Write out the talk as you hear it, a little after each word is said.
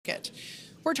it.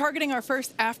 We're targeting our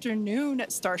first afternoon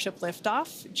Starship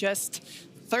liftoff just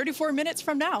 34 minutes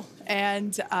from now,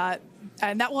 and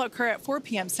that will occur at 4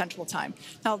 p.m. Central Time.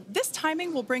 Now, this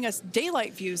timing will bring us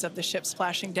daylight views of the ship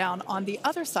splashing down on the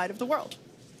other side of the world.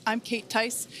 I'm Kate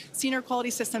Tice, Senior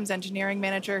Quality Systems Engineering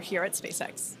Manager here at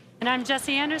SpaceX. And I'm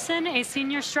Jessie Anderson, a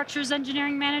Senior Structures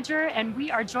Engineering Manager, and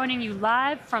we are joining you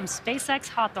live from SpaceX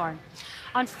Hawthorne.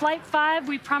 On Flight 5,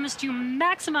 we promised you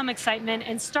maximum excitement,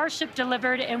 and Starship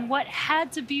delivered in what had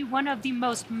to be one of the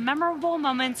most memorable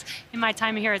moments in my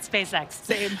time here at SpaceX.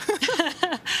 Same.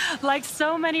 Like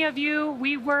so many of you,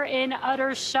 we were in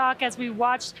utter shock as we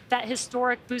watched that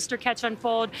historic booster catch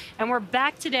unfold, and we're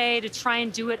back today to try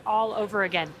and do it all over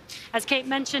again. As Kate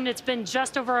mentioned, it's been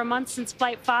just over a month since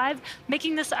Flight 5,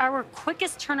 making this our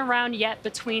quickest turnaround yet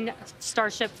between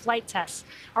Starship flight tests.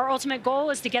 Our ultimate goal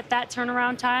is to get that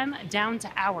turnaround time down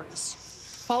to hours.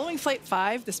 Following Flight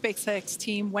 5, the SpaceX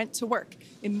team went to work,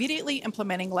 immediately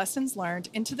implementing lessons learned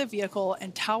into the vehicle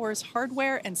and tower's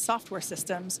hardware and software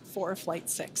systems for Flight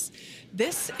 6.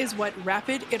 This is what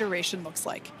rapid iteration looks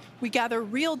like. We gather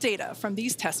real data from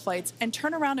these test flights and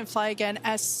turn around and fly again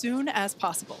as soon as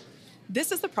possible.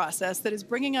 This is the process that is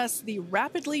bringing us the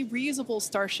rapidly reusable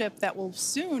Starship that will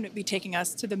soon be taking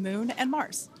us to the Moon and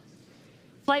Mars.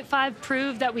 Flight 5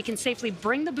 proved that we can safely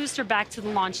bring the booster back to the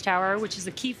launch tower, which is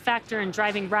a key factor in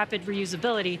driving rapid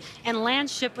reusability, and land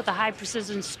ship with a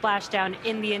high-precision splashdown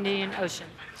in the Indian Ocean.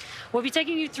 We'll be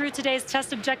taking you through today's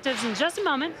test objectives in just a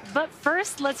moment, but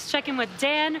first, let's check in with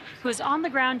Dan, who is on the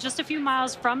ground just a few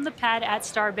miles from the pad at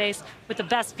Starbase with the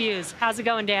best views. How's it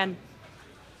going, Dan?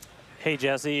 Hey,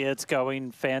 Jesse, it's going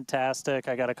fantastic.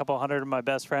 I got a couple hundred of my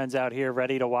best friends out here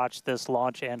ready to watch this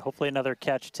launch and hopefully another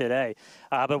catch today.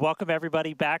 But welcome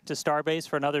everybody back to Starbase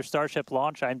for another Starship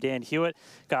launch. I'm Dan Hewitt.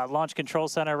 Got Launch Control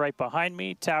Center right behind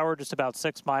me, tower just about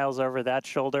 6 miles over that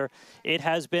shoulder. It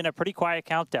has been a pretty quiet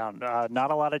countdown.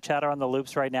 Not a lot of chatter on the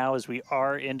loops right now as we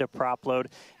are into prop load,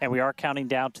 and we are counting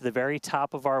down to the very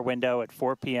top of our window at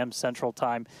 4 p.m. Central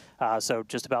Time, so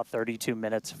just about 32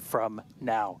 minutes from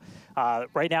now.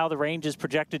 Right now, the range is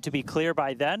projected to be clear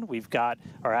by then. We've got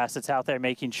our assets out there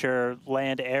making sure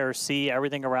land, air, sea,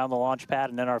 everything around the launch pad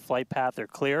and then our flight path are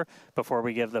clear before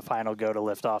we give the final go to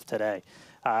liftoff today.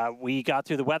 We got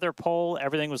through the weather poll.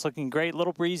 Everything was looking great. A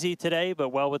little breezy today, but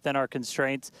well within our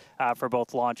constraints for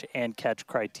both launch and catch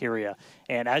criteria.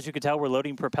 And as you can tell, we're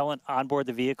loading propellant onboard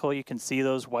the vehicle. You can see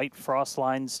those white frost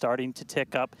lines starting to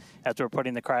tick up as we're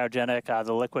putting the cryogenic,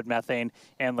 the liquid methane,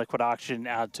 and liquid oxygen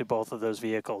out to both of those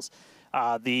vehicles.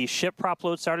 The ship prop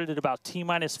load started at about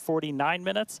T-minus 49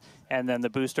 minutes, and then the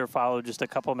booster followed just a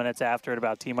couple minutes after at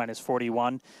about T-minus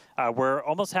 41. We're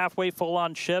almost halfway full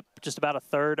on ship, just about a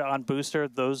third on booster.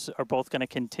 Those are both going to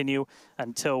continue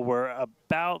until we're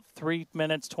about 3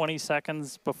 minutes, 20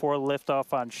 seconds before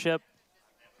liftoff on ship.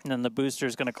 And then the booster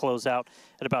is going to close out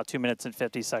at about 2 minutes and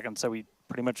 50 seconds. So we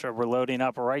pretty much are loading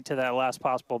up right to that last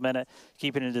possible minute,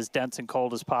 keeping it as dense and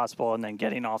cold as possible, and then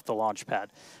getting off the launch pad.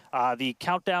 The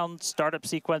countdown startup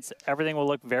sequence, everything will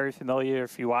look very familiar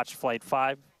if you watched Flight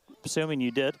 5, assuming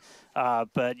you did.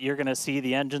 But you're going to see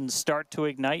the engines start to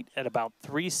ignite at about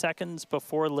 3 seconds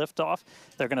before liftoff.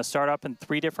 They're going to start up in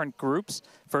 3 different groups.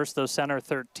 First, those center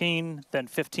 13, then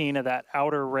 15 of that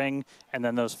outer ring, and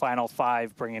then those final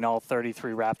 5, bringing all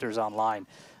 33 Raptors online.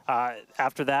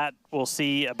 After that, we'll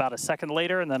see about a second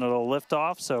later, and then it'll lift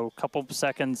off, so a couple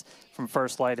seconds from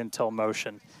first light until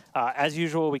motion. As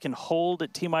usual, we can hold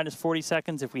at T-minus 40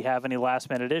 seconds if we have any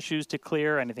last-minute issues to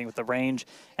clear, anything with the range,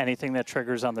 anything that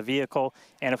triggers on the vehicle.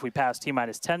 And if we pass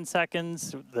T-minus 10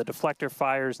 seconds, the deflector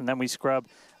fires, and then we scrub,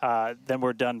 then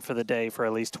we're done for the day for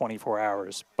at least 24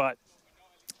 hours. But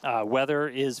weather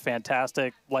is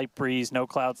fantastic, light breeze, no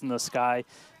clouds in the sky.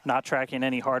 Not tracking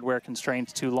any hardware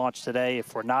constraints to launch today.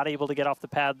 If we're not able to get off the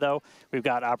pad, though, we've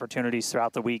got opportunities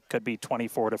throughout the week. Could be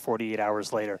 24 to 48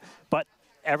 hours later. But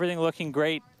everything looking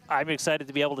great. I'm excited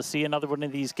to be able to see another one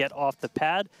of these get off the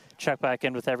pad. Check back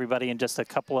in with everybody in just a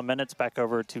couple of minutes. Back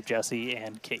over to Jesse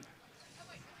and Kate.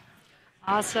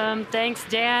 Awesome. Thanks,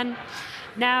 Dan.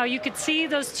 Now, you could see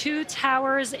those 2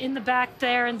 towers in the back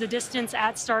there in the distance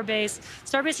at Starbase.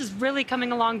 Starbase is really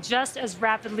coming along just as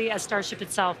rapidly as Starship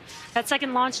itself. That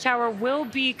second launch tower will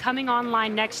be coming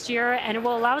online next year, and it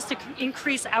will allow us to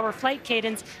increase our flight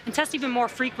cadence and test even more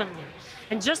frequently.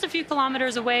 And just a few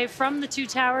kilometers away from the 2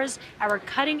 towers, our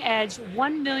cutting-edge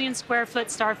 1 million square foot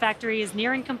Star Factory is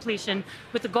nearing completion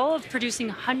with the goal of producing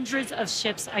hundreds of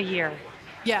ships a year.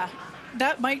 Yeah,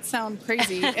 that might sound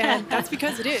crazy, and that's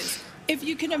because it is. If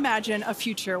you can imagine a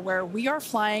future where we are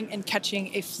flying and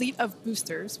catching a fleet of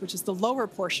boosters, which is the lower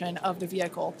portion of the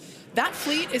vehicle, that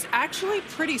fleet is actually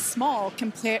pretty small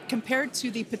compared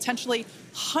to the potentially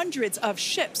hundreds of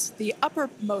ships, the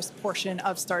uppermost portion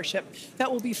of Starship,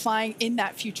 that will be flying in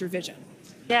that future vision.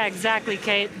 Yeah, exactly,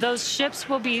 Kate. Those ships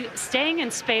will be staying in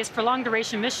space for long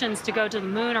duration missions to go to the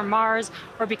moon or Mars,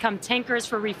 or become tankers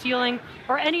for refueling,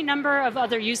 or any number of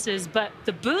other uses. But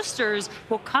the boosters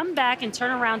will come back and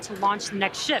turn around to launch the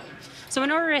next ship. So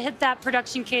in order to hit that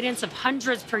production cadence of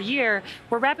hundreds per year,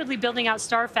 we're rapidly building out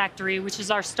Star Factory, which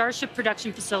is our Starship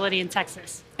production facility in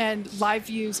Texas. And live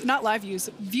views, not live views,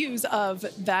 views of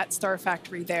that Star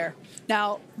Factory there.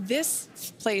 Now, this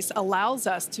place allows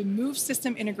us to move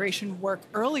system integration work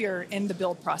earlier in the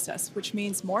build process, which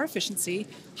means more efficiency,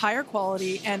 higher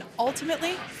quality, and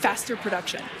ultimately faster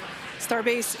production.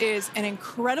 Starbase is an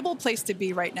incredible place to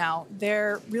be right now.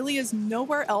 There really is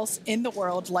nowhere else in the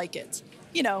world like it.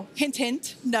 You know, hint,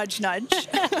 hint, nudge, nudge.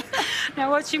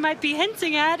 Now, what you might be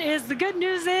hinting at is the good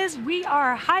news is we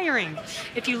are hiring.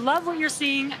 If you love what you're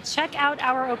seeing, check out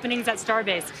our openings at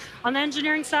Starbase. On the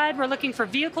engineering side, we're looking for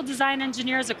vehicle design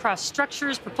engineers across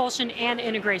structures, propulsion, and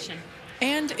integration.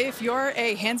 And if you're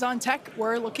a hands-on tech,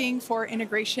 we're looking for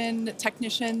integration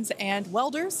technicians and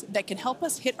welders that can help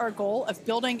us hit our goal of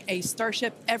building a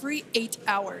Starship every 8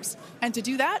 hours. And to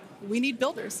do that, we need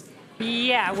builders.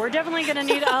 Yeah, we're definitely going to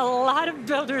need a lot of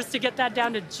builders to get that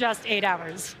down to just 8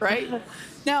 hours. Right?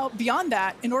 Now, beyond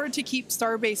that, in order to keep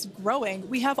Starbase growing,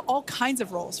 we have all kinds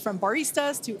of roles, from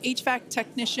baristas to HVAC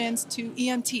technicians to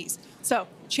EMTs. So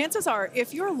chances are,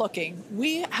 if you're looking,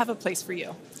 we have a place for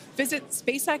you. Visit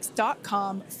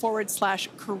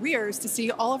spacex.com/careers to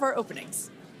see all of our openings.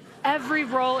 Every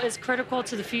role is critical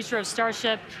to the future of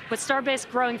Starship. With Starbase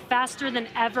growing faster than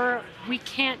ever, we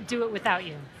can't do it without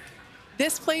you.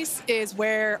 This place is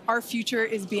where our future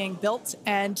is being built,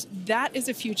 and that is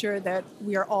a future that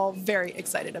we are all very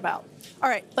excited about. All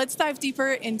right, let's dive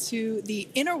deeper into the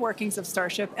inner workings of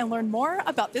Starship and learn more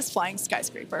about this flying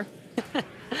skyscraper.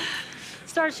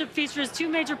 Starship features two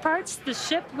major parts: the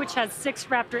ship, which has 6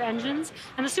 Raptor engines,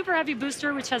 and the Super Heavy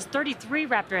booster, which has 33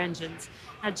 Raptor engines.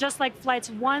 Now, just like flights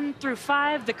 1 through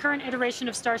 5, the current iteration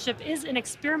of Starship is an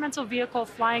experimental vehicle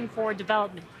flying for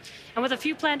development. And with a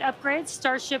few planned upgrades,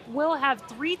 Starship will have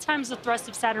 3 times the thrust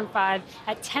of Saturn V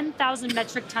at 10,000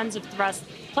 metric tons of thrust,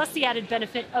 plus the added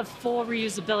benefit of full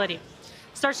reusability.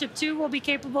 Starship 2 will be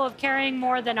capable of carrying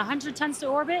more than 100 tons to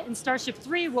orbit, and Starship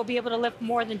 3 will be able to lift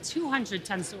more than 200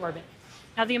 tons to orbit.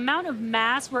 Now, the amount of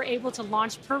mass we're able to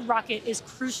launch per rocket is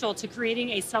crucial to creating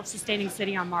a self-sustaining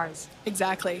city on Mars.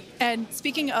 Exactly. And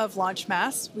speaking of launch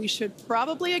mass, we should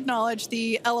probably acknowledge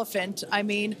the elephant,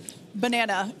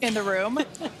 banana in the room,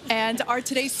 and our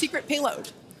today's secret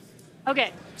payload.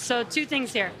 Okay, so 2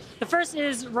 things here. The first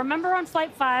is, remember on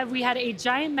Flight 5, we had a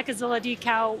giant Mechazilla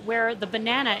decal where the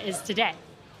banana is today.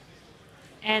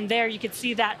 And there you can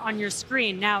see that on your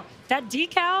screen. Now, that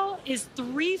decal is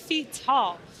 3 feet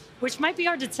tall, which might be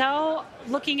hard to tell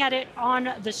looking at it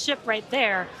on the ship right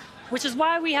there, which is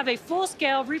why we have a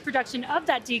full-scale reproduction of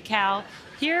that decal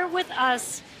here with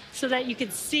us so that you can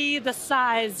see the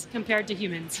size compared to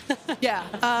humans.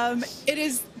 Yeah, it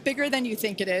is bigger than you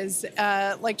think it is.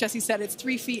 Like Jesse said, it's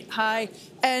 3 feet high,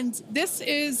 and this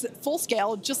is full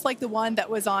scale, just like the one that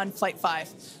was on Flight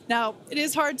 5. Now, it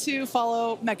is hard to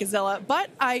follow Mechazilla, but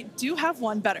I do have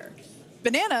one better.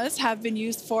 Bananas have been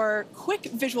used for quick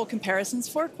visual comparisons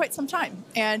for quite some time,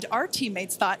 and our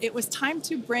teammates thought it was time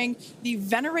to bring the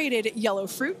venerated yellow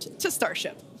fruit to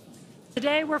Starship.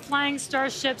 Today, we're flying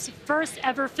Starship's first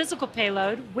ever physical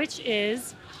payload, which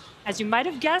is, as you might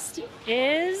have guessed,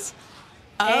 is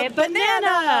a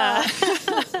banana.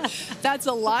 That's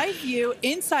a live view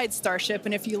inside Starship,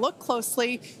 and if you look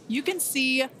closely, you can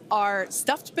see our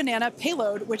stuffed banana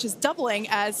payload, which is doubling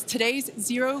as today's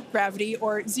zero gravity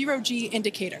or zero-G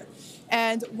indicator.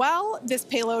 And while this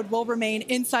payload will remain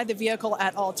inside the vehicle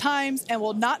at all times and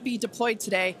will not be deployed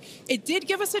today, it did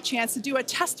give us a chance to do a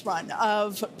test run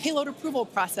of payload approval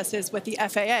processes with the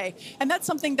FAA. And that's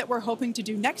something that we're hoping to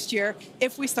do next year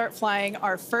if we start flying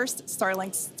our first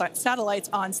Starlink satellites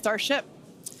on Starship.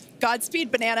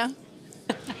 Godspeed, banana.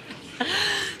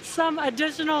 Some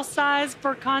additional size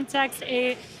for context,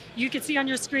 you can see on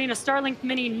your screen a Starlink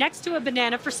Mini next to a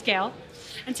banana for scale.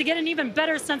 And to get an even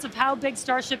better sense of how big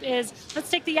Starship is, let's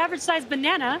take the average size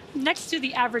banana next to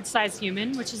the average size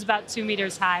human, which is about 2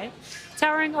 meters high.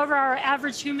 Towering over our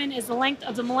average human is the length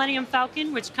of the Millennium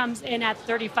Falcon, which comes in at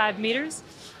 35 meters.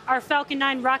 Our Falcon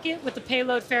 9 rocket with the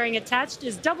payload fairing attached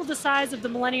is double the size of the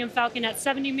Millennium Falcon at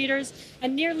 70 meters,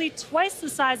 and nearly twice the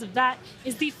size of that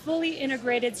is the fully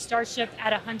integrated Starship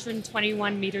at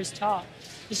 121 meters tall.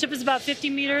 The ship is about 50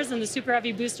 meters, and the Super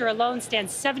Heavy booster alone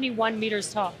stands 71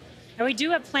 meters tall. And we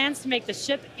do have plans to make the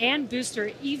ship and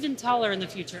booster even taller in the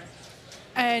future.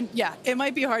 And yeah, it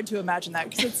might be hard to imagine that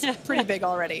because it's pretty big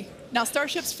already. Now,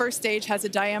 Starship's first stage has a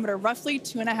diameter roughly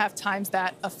 2.5 times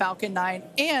that of Falcon 9,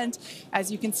 and as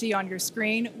you can see on your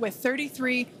screen, with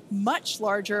 33 much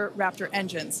larger Raptor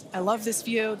engines. I love this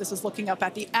view. This is looking up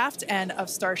at the aft end of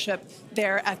Starship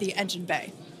there at the engine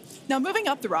bay. Now, moving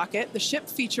up the rocket, the ship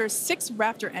features 6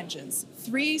 Raptor engines,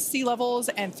 3 sea levels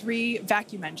and 3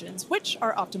 vacuum engines, which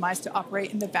are optimized to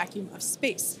operate in the vacuum of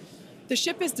space. The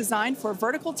ship is designed for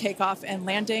vertical takeoff and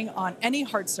landing on any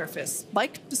hard surface,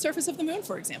 like the surface of the moon,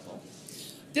 for example.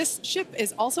 This ship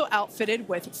is also outfitted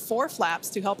with 4 flaps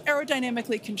to help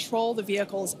aerodynamically control the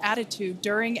vehicle's attitude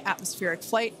during atmospheric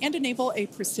flight and enable a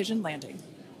precision landing.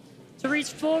 To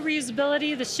reach full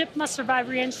reusability, the ship must survive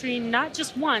re-entry not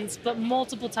just once, but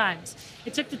multiple times.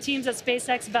 It took the teams at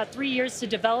SpaceX about 3 years to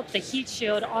develop the heat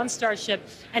shield on Starship,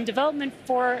 and development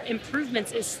for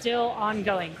improvements is still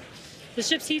ongoing. The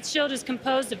ship's heat shield is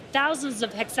composed of thousands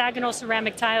of hexagonal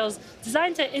ceramic tiles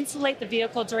designed to insulate the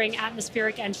vehicle during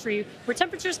atmospheric entry, where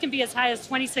temperatures can be as high as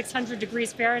 2,600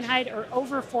 degrees Fahrenheit or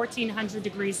over 1,400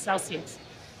 degrees Celsius.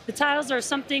 The tiles are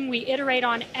something we iterate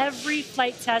on every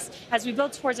flight test as we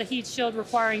build towards a heat shield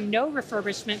requiring no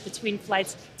refurbishment between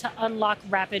flights to unlock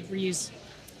rapid reuse.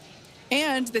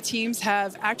 And the teams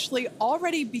have actually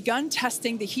already begun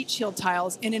testing the heat shield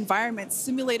tiles in environments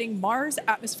simulating Mars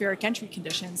atmospheric entry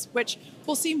conditions, which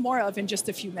we'll see more of in just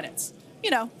a few minutes. You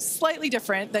know, slightly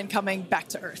different than coming back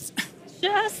to Earth.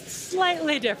 Just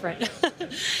slightly different.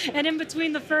 And in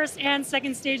between the first and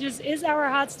second stages is our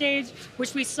hot stage,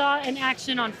 which we saw in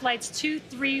action on flights 2,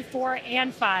 3, 4,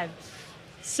 and 5.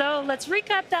 So let's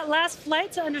recap that last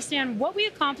flight to understand what we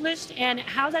accomplished and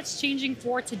how that's changing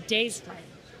for today's flight.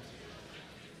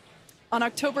 On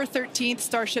October 13th,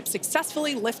 Starship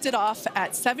successfully lifted off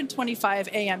at 7:25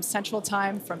 a.m. Central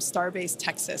Time from Starbase,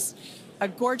 Texas. A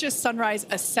gorgeous sunrise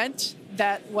ascent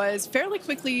that was fairly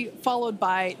quickly followed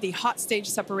by the hot stage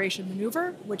separation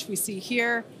maneuver, which we see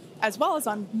here, as well as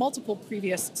on multiple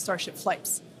previous Starship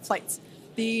flights.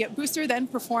 The booster then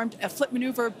performed a flip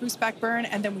maneuver, boost back burn,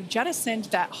 and then we jettisoned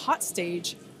that hot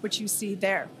stage, which you see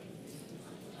there.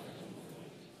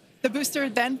 The booster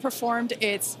then performed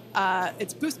its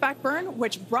boost back burn,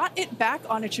 which brought it back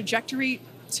on a trajectory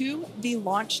to the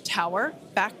launch tower,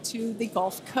 back to the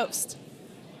Gulf Coast.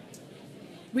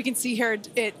 We can see here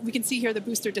the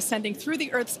booster descending through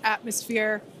the Earth's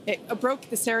atmosphere. It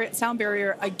broke the sound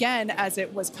barrier again as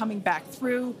it was coming back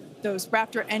through. Those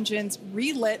Raptor engines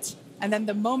relit, and then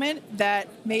the moment that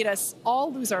made us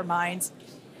all lose our minds,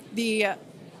 the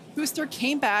booster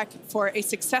came back for a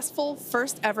successful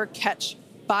first ever catch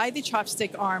by the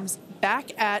chopstick arms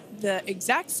back at the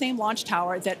exact same launch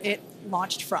tower that it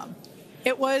launched from.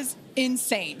 It was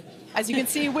insane. As you can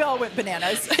see, we all went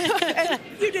bananas. And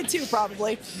you did too,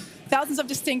 probably. Thousands of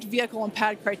distinct vehicle and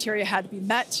pad criteria had to be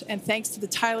met, and thanks to the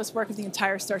tireless work of the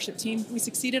entire Starship team, we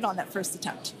succeeded on that first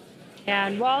attempt.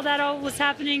 And while that all was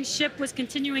happening, ship was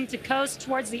continuing to coast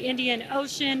towards the Indian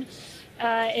Ocean.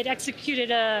 It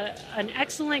executed an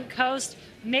excellent coast,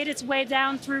 made its way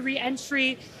down through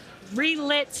re-entry,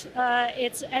 relit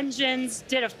its engines,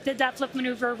 did that flip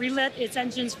maneuver, relit its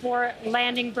engines for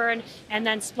landing burn, and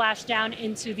then splashed down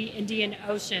into the Indian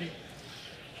Ocean.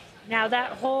 Now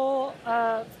that whole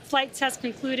flight test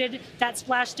concluded, that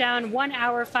splashdown 1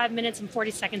 hour, 5 minutes, and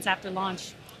 40 seconds after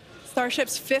launch.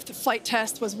 Starship's 5th flight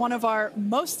test was one of our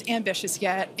most ambitious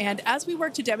yet, and as we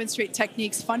work to demonstrate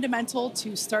techniques fundamental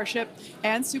to Starship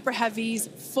and Super Heavy's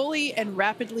fully and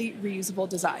rapidly reusable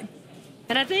design.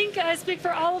 And I think I speak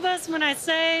for all of us when I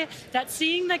say that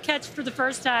seeing the catch for the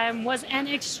first time was an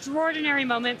extraordinary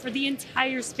moment for the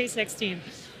entire SpaceX team.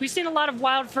 We've seen a lot of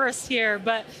wild firsts here,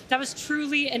 but that was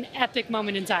truly an epic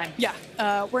moment in time. Yeah,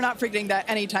 we're not forgetting that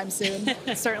anytime soon.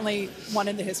 Certainly one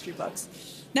in the history books.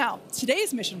 Now,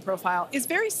 today's mission profile is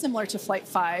very similar to Flight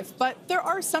 5, but there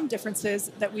are some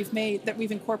differences that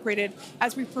we've incorporated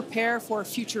as we prepare for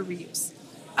future reuse.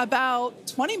 About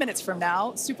 20 minutes from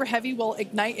now, Super Heavy will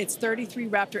ignite its 33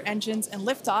 Raptor engines and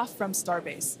lift off from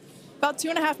Starbase. About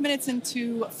 2.5 minutes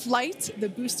into flight, the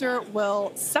booster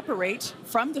will separate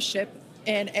from the ship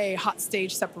in a hot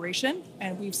stage separation,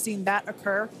 and we've seen that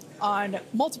occur on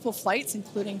multiple flights,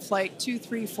 including Flight 2,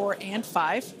 3, 4, and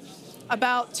 5.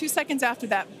 About 2 seconds after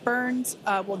that burns,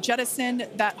 we'll jettison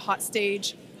that hot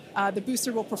stage. The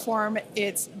booster will perform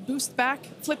its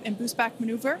flip and boost back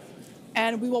maneuver.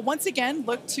 And we will once again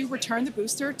look to return the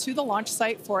booster to the launch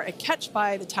site for a catch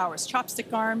by the tower's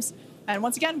chopstick arms. And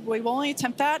once again, we will only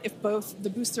attempt that if both the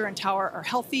booster and tower are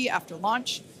healthy after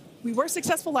launch. We were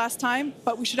successful last time,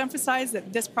 but we should emphasize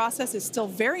that this process is still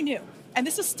very new. And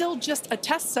this is still just a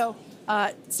test, so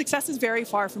success is very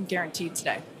far from guaranteed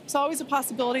today. It's always a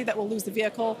possibility that we'll lose the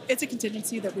vehicle. It's a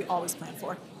contingency that we always plan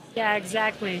for. Yeah,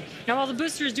 exactly. Now, while the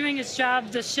booster is doing its job,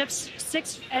 the ship's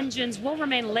 6 engines will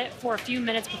remain lit for a few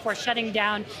minutes before shutting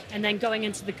down and then going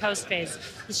into the coast phase.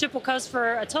 The ship will coast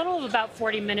for a total of about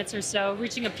 40 minutes or so,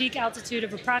 reaching a peak altitude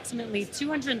of approximately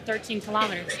 213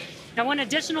 kilometers. Now, one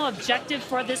additional objective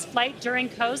for this flight during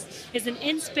coast is an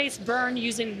in-space burn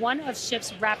using one of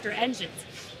ship's Raptor engines.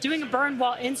 Doing a burn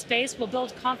while in space will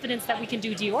build confidence that we can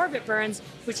do deorbit burns,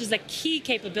 which is a key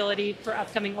capability for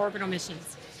upcoming orbital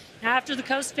missions. Now, after the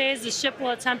coast phase, the ship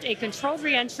will attempt a controlled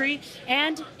re-entry,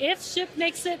 and if ship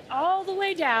makes it all the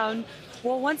way down,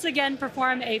 we'll once again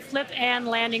perform a flip and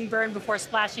landing burn before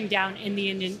splashing down in the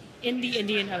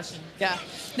Indian Ocean. Yeah.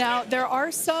 Now, there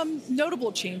are some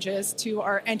notable changes to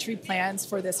our entry plans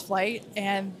for this flight,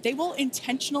 and they will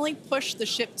intentionally push the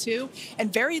ship to,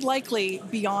 and very likely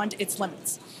beyond its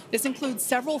limits. This includes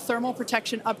several thermal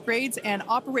protection upgrades and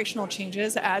operational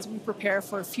changes as we prepare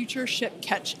for future ship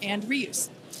catch and reuse.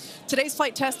 Today's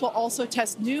flight test will also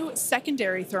test new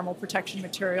secondary thermal protection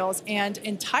materials, and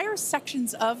entire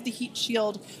sections of the heat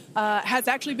shield has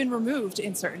actually been removed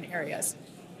in certain areas.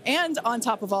 And on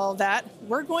top of all of that,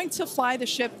 we're going to fly the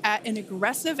ship at an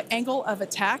aggressive angle of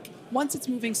attack once it's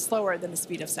moving slower than the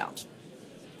speed of sound.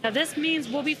 Now, this means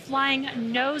we'll be flying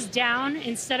nose down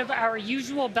instead of our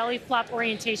usual belly flop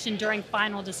orientation during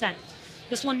final descent.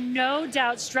 This will no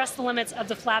doubt stress the limits of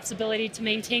the flap's ability to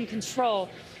maintain control,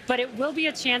 but it will be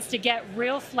a chance to get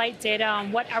real flight data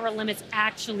on what our limits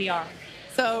actually are.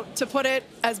 So, to put it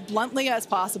as bluntly as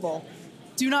possible,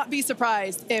 do not be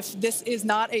surprised if this is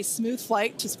not a smooth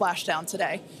flight to splashdown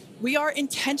today. We are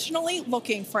intentionally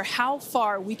looking for how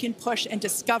far we can push and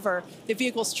discover the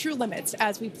vehicle's true limits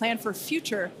as we plan for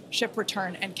future ship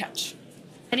return and catch.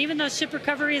 And even though ship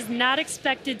recovery is not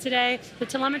expected today, the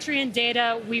telemetry and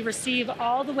data we receive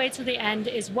all the way to the end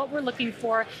is what we're looking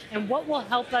for and what will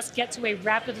help us get to a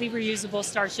rapidly reusable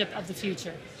Starship of the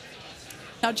future.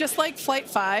 Now, just like Flight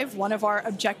 5, one of our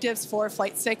objectives for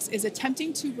Flight 6 is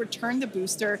attempting to return the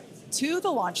booster to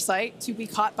the launch site to be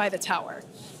caught by the tower.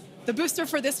 The booster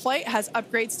for this flight has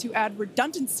upgrades to add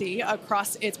redundancy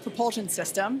across its propulsion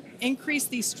system, increase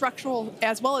the structural,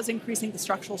 as well as increasing the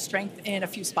structural strength in a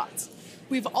few spots.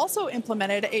 We've also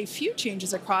implemented a few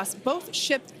changes across both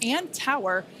ship and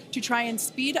tower to try and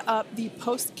speed up the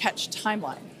post-catch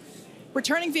timeline.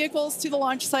 Returning vehicles to the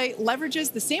launch site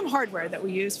leverages the same hardware that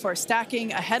we use for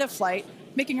stacking ahead of flight,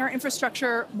 making our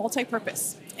infrastructure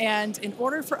multi-purpose. And in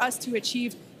order for us to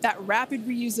achieve that rapid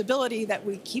reusability that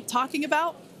we keep talking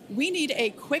about, we need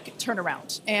a quick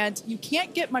turnaround. And you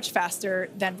can't get much faster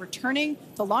than returning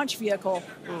the launch vehicle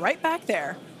right back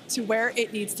there to where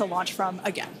it needs to launch from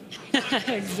again.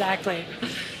 Exactly.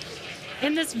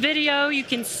 In this video, you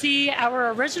can see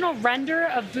our original render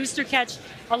of booster catch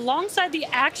alongside the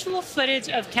actual footage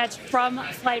of catch from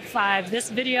Flight 5. This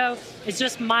video is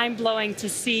just mind-blowing to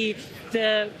see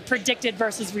the predicted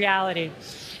versus reality.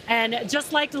 And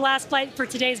just like the last flight for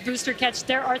today's booster catch,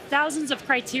 there are thousands of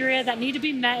criteria that need to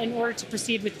be met in order to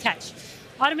proceed with catch.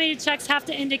 Automated checks have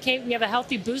to indicate we have a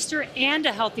healthy booster and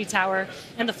a healthy tower,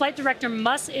 and the flight director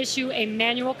must issue a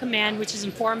manual command which is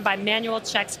informed by manual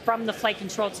checks from the flight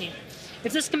control team.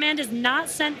 If this command is not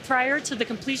sent prior to the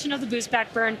completion of the boost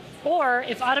back burn, or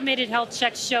if automated health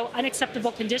checks show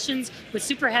unacceptable conditions with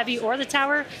Super Heavy or the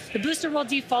tower, the booster will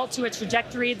default to a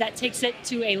trajectory that takes it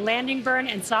to a landing burn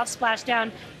and soft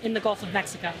splashdown in the Gulf of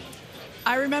Mexico.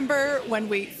 I remember when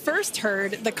we first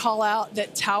heard the call out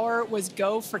that tower was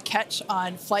go for catch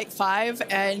on Flight 5,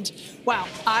 and wow,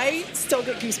 I still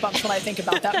get goosebumps when I think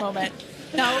about that moment.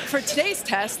 Now, for today's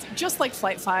test, just like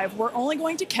Flight 5, we're only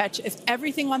going to catch if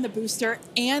everything on the booster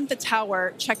and the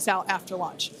tower checks out after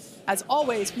launch. As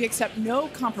always, we accept no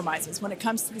compromises when it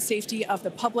comes to the safety of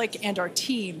the public and our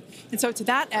team. And so to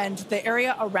that end, the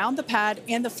area around the pad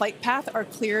and the flight path are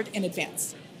cleared in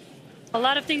advance. A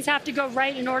lot of things have to go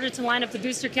right in order to line up the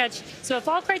booster catch. So if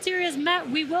all criteria is met,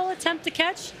 we will attempt the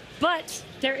catch, but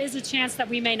there is a chance that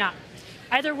we may not.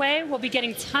 Either way, we'll be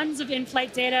getting tons of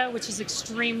in-flight data, which is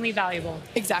extremely valuable.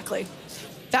 Exactly.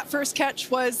 That first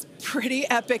catch was pretty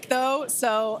epic, though.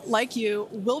 So, like you,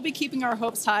 we'll be keeping our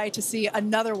hopes high to see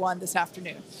another one this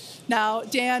afternoon. Now,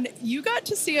 Dan, you got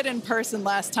to see it in person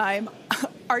last time.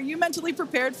 Are you mentally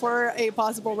prepared for a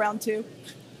possible round two?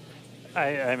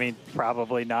 I mean,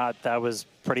 probably not. That was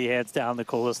pretty hands down the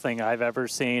coolest thing I've ever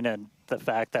seen. And the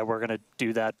fact that we're going to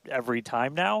do that every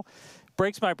time now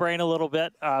breaks my brain a little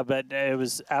bit, but it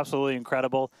was absolutely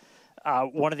incredible.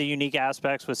 One of the unique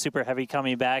aspects with Super Heavy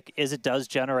coming back is it does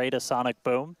generate a sonic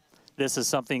boom. This is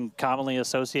something commonly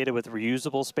associated with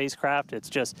reusable spacecraft.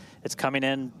 It's coming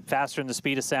in faster than the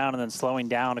speed of sound and then slowing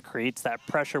down. It creates that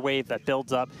pressure wave that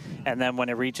builds up, and then when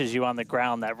it reaches you on the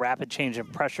ground, that rapid change in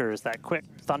pressure is that quick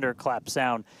thunderclap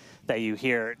sound that you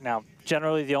hear. Now,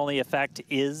 generally the only effect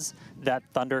is that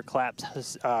thunderclap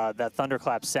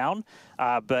sound,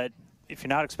 but if you're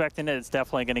not expecting it, it's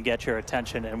definitely going to get your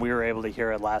attention, and we were able to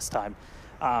hear it last time.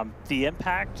 The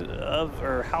impact of,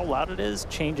 or how loud it is,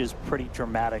 changes pretty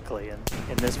dramatically. And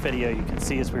in this video, you can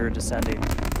see as we were descending,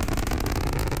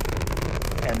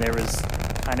 and there was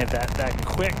kind of that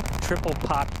quick triple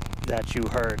pop that you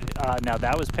heard. Now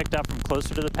that was picked up from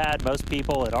closer to the pad. Most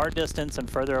people at our distance and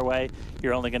further away,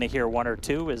 you're only going to hear one or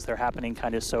two as they're happening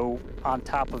kind of so on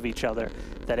top of each other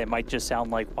that it might just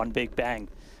sound like one big bang.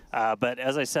 But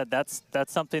as I said, that's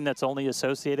something that's only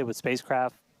associated with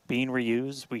spacecraft being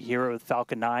reused. We hear it with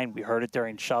Falcon 9. We heard it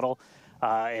during Shuttle,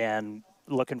 and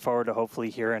looking forward to hopefully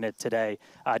hearing it today.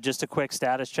 Just a quick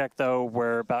status check, though.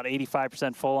 We're about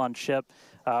 85% full on ship,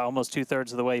 almost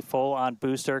 2/3 of the way full on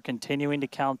booster, continuing to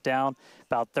count down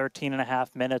about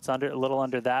 13.5 minutes, a little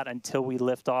under that, until we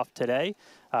lift off today.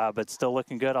 But still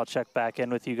looking good. I'll check back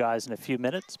in with you guys in a few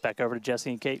minutes. Back over to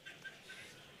Jesse and Kate.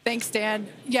 Thanks, Dan.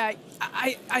 Yeah,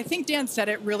 I think Dan said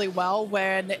it really well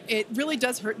when it really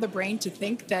does hurt the brain to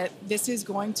think that this is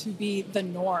going to be the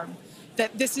norm,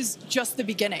 that this is just the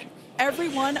beginning. Every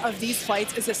one of these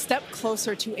flights is a step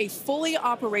closer to a fully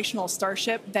operational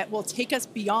Starship that will take us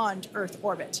beyond Earth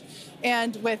orbit.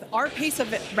 And with our pace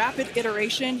of rapid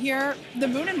iteration here, the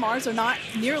Moon and Mars are not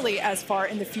nearly as far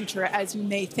in the future as you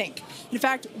may think. In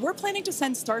fact, we're planning to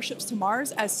send Starships to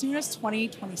Mars as soon as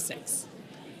 2026.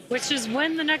 Which is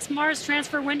when the next Mars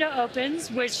transfer window opens,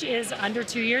 which is under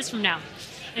 2 years from now.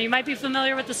 Now, you might be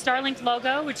familiar with the Starlink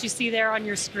logo, which you see there on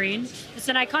your screen. It's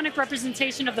an iconic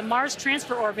representation of the Mars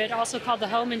transfer orbit, also called the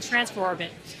home and transfer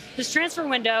orbit. This transfer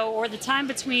window, or the time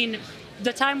between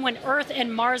the time when Earth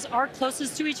and Mars are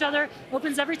closest to each other,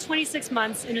 opens every 26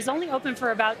 months and is only open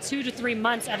for about 2 to 3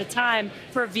 months at a time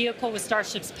for a vehicle with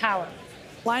Starship's power.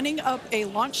 Lining up a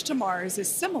launch to Mars is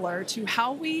similar to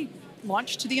how we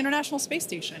launched to the International Space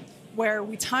Station, where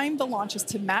we timed the launches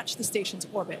to match the station's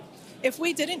orbit. If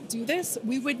we didn't do this,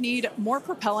 we would need more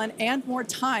propellant and more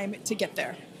time to get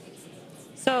there.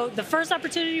 So the first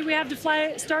opportunity we have to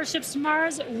fly Starships to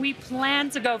Mars, we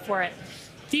plan to go for it.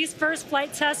 These first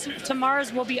flight tests to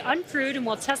Mars will be uncrewed and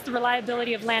will test the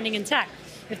reliability of landing in tech.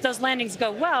 If those landings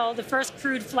go well, the first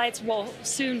crewed flights will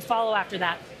soon follow after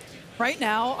that. Right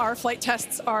now, our flight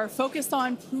tests are focused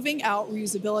on proving out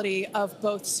reusability of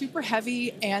both Super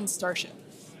Heavy and Starship.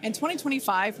 In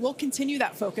 2025, we'll continue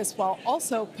that focus while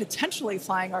also potentially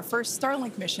flying our first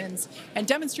Starlink missions and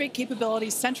demonstrate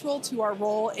capabilities central to our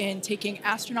role in taking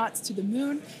astronauts to the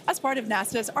moon as part of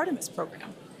NASA's Artemis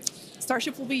program.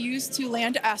 Starship will be used to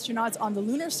land astronauts on the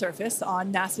lunar surface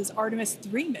on NASA's Artemis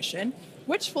 3 mission,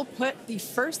 which will put the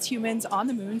first humans on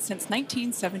the moon since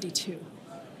 1972.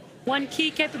 One key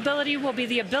capability will be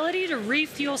the ability to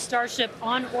refuel Starship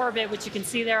on orbit, which you can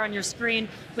see there on your screen,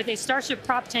 with a Starship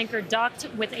prop tanker docked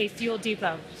with a fuel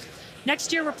depot.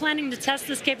 Next year, we're planning to test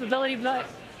this capability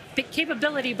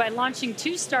by launching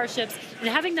 2 Starships and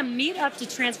having them meet up to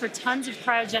transfer tons of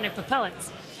cryogenic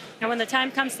propellants. Now, when the time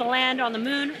comes to land on the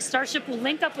moon, Starship will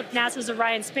link up with NASA's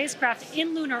Orion spacecraft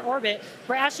in lunar orbit,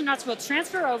 where astronauts will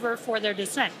transfer over for their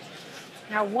descent.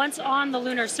 Now, once on the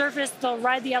lunar surface, they'll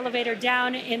ride the elevator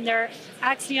down in their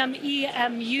Axiom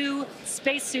EMU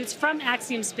spacesuits from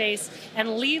Axiom Space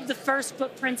and leave the first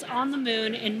footprints on the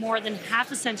moon in more than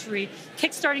half a century,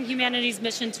 kickstarting humanity's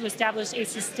mission to establish a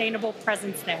sustainable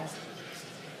presence there.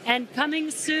 And coming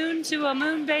soon to a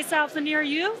moon base alpha near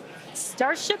you,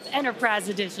 Starship Enterprise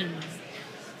Edition.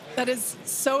 That is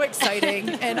so exciting,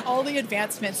 and all the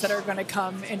advancements that are going to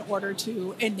come in order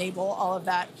to enable all of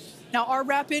that. Now, our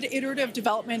rapid iterative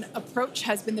development approach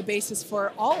has been the basis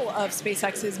for all of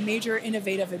SpaceX's major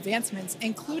innovative advancements,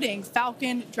 including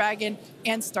Falcon, Dragon,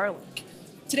 and Starlink.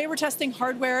 Today, we're testing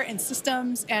hardware and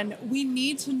systems, and we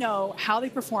need to know how they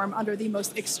perform under the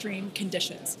most extreme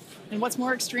conditions. And what's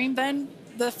more extreme than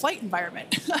the flight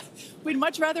environment? We'd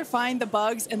much rather find the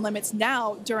bugs and limits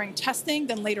now during testing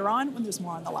than later on when there's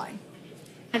more on the line.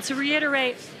 And to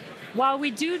reiterate, while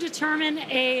we do determine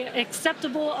an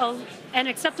acceptable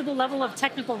level of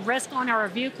technical risk on our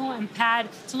vehicle and pad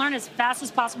to learn as fast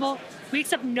as possible, we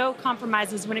accept no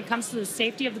compromises when it comes to the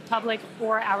safety of the public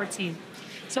or our team.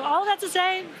 So all of that to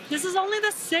say, this is only the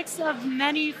 6th of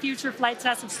many future flight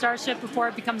tests of Starship before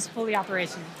it becomes fully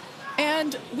operational.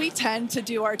 And we tend to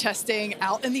do our testing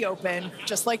out in the open,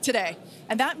 just like today.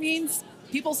 And that means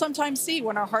people sometimes see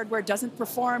when our hardware doesn't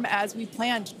perform as we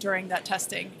planned during that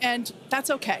testing. And that's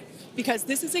okay, because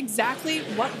this is exactly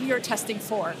what we are testing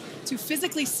for, to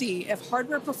physically see if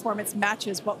hardware performance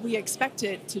matches what we expect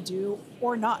it to do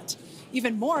or not.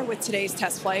 Even more with today's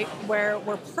test flight, where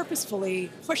we're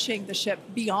purposefully pushing the ship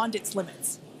beyond its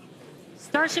limits.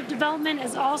 Starship development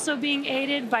is also being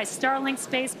aided by Starlink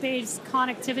space-based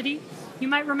connectivity. You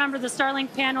might remember the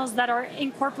Starlink panels that are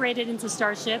incorporated into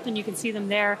Starship, and you can see them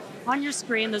there on your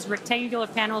screen, those rectangular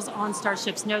panels on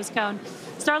Starship's nose cone.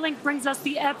 Starlink brings us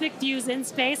the epic views in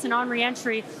space and on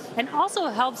re-entry, and also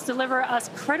helps deliver us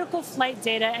critical flight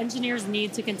data engineers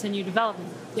need to continue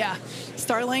development. Yeah,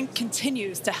 Starlink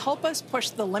continues to help us push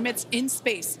the limits in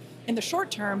space in the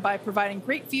short term by providing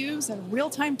great views and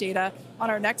real-time data on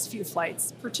our next few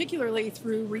flights, particularly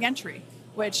through re-entry,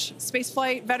 which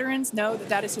spaceflight veterans know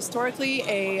that is historically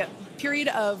a period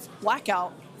of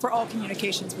blackout for all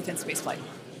communications within spaceflight.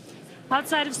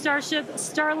 Outside of Starship,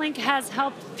 Starlink has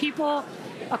helped people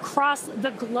across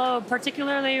the globe,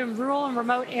 particularly in rural and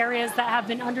remote areas that have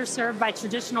been underserved by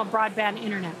traditional broadband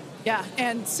internet. Yeah,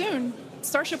 and soon,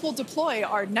 Starship will deploy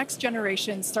our next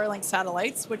generation Starlink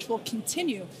satellites, which will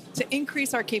continue to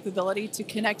increase our capability to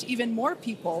connect even more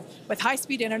people with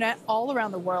high-speed internet all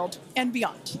around the world and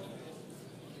beyond.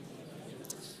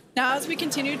 Now, as we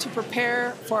continue to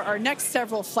prepare for our next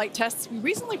several flight tests, we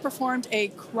recently performed a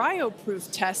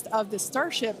cryo-proof test of the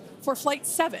Starship for Flight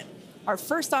 7, our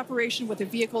first operation with the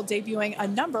vehicle debuting a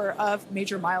number of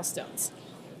major milestones.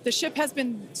 The ship has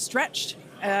been stretched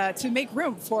to make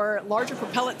room for larger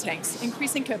propellant tanks,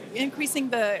 increasing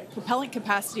the propellant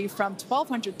capacity from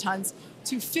 1,200 tons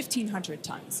to 1,500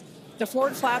 tons. The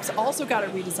forward flaps also got a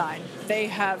redesign. They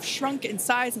have shrunk in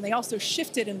size and they also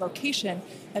shifted in location,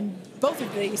 and both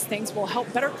of these things will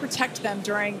help better protect them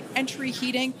during entry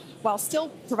heating while still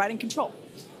providing control.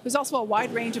 There's also a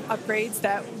wide range of upgrades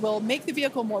that will make the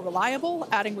vehicle more reliable,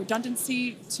 adding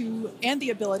redundancy to and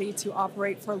the ability to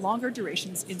operate for longer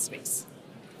durations in space.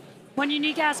 One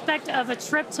unique aspect of a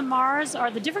trip to Mars are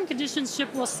the different conditions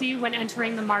ship will see when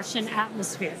entering the Martian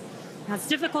atmosphere. Now, it's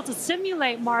difficult to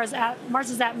simulate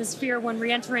Mars's atmosphere when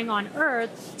re-entering on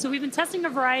Earth, so we've been testing a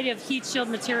variety of heat shield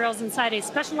materials inside a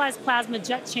specialized plasma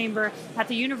jet chamber at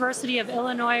the University of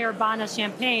Illinois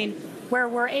Urbana-Champaign, where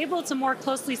we're able to more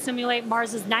closely simulate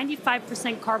Mars's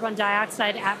 95% carbon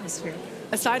dioxide atmosphere.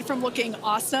 Aside from looking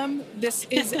awesome, this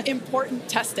is important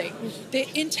testing. The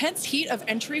intense heat of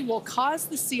entry will cause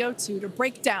the CO2 to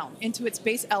break down into its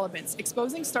base elements,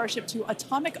 exposing Starship to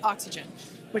atomic oxygen,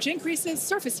 which increases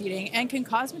surface heating and can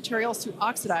cause materials to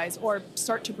oxidize or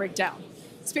start to break down.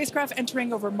 Spacecraft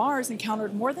entering over Mars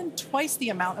encountered more than twice the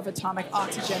amount of atomic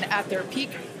oxygen at their peak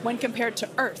when compared to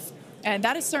Earth, and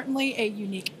that is certainly a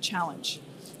unique challenge.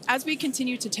 As we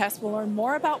continue to test, we'll learn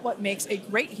more about what makes a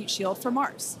great heat shield for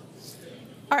Mars.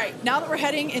 All right, now that we're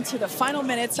heading into the final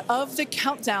minutes of the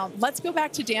countdown, let's go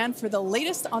back to Dan for the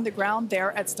latest on the ground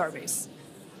there at Starbase.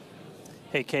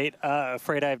 Hey, Kate,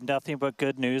 afraid I have nothing but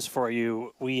good news for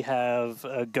you. We have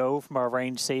a go from our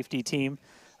range safety team.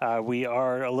 We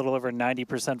are a little over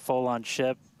 90% full on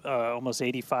ship, almost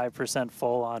 85%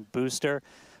 full on booster,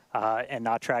 and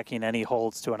not tracking any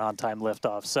holds to an on-time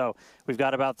liftoff. So we've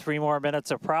got about 3 more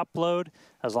minutes of prop load.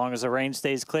 As long as the range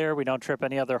stays clear, we don't trip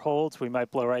any other holds, we might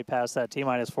blow right past that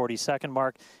T-minus 40-second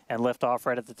mark and lift off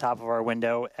right at the top of our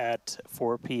window at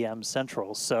 4 p.m.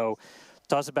 Central. So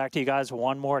toss it back to you guys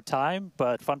one more time,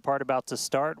 but fun part about to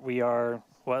start, we are,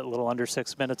 what, a little under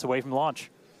 6 minutes away from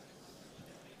launch.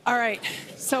 All right,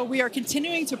 so we are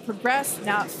continuing to progress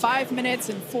now at 5 minutes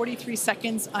and 43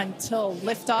 seconds until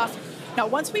liftoff. Now,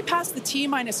 once we pass the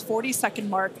T-minus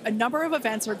 40-second mark, a number of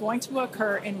events are going to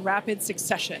occur in rapid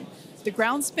succession. The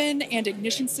ground spin and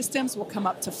ignition systems will come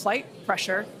up to flight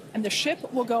pressure, and the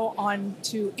ship will go on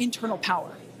to internal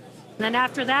power. And then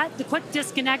after that, the quick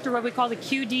disconnect, or what we call the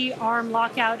QD arm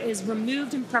lockout, is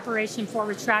removed in preparation for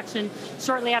retraction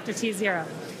shortly after T0.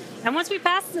 And once we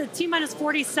pass the T-minus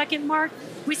 40-second mark,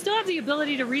 we still have the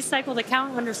ability to recycle the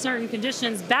count under certain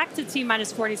conditions back to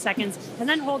T-minus 40 seconds, and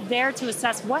then hold there to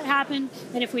assess what happened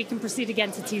and if we can proceed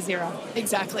again to T0.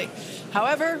 Exactly.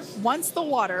 However, once the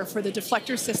water for the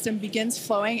deflector system begins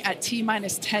flowing at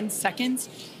T-minus 10 seconds,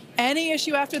 any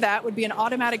issue after that would be an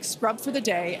automatic scrub for the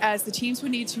day, as the teams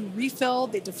would need to refill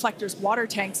the deflector's water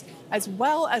tanks as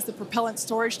well as the propellant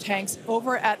storage tanks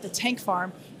over at the tank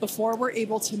farm before we're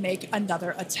able to make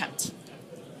another attempt.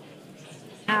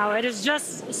 Now, it is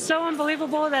just so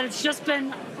unbelievable that it's just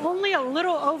been only a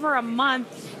little over a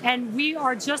month, and we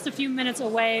are just a few minutes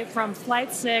away from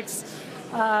Flight 6.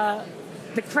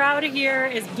 The crowd here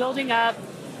is building up.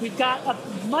 We've got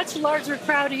a much larger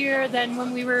crowd here than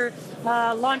when we were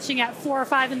launching at 4 or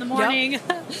 5 in the morning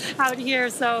out here.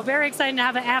 So very exciting to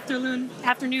have an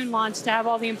afternoon launch to have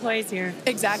all the employees here.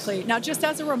 Exactly. Now, just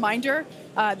as a reminder,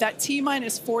 that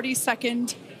T-minus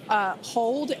 40-second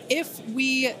hold, if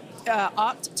we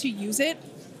opt to use it,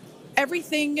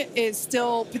 everything is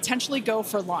still potentially go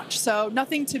for launch. So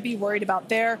nothing to be worried about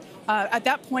there. At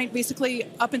that point, basically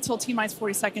up until T-minus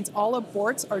 40 seconds, all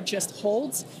aborts are just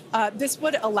holds. This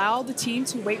would allow the team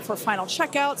to wait for final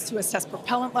checkouts to assess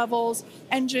propellant levels,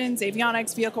 engines,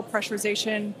 avionics, vehicle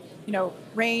pressurization,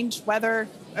 range, weather.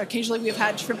 Occasionally we've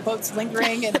had shrimp boats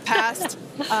lingering in the past,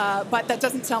 but that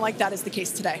doesn't sound like that is the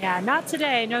case today. Yeah, not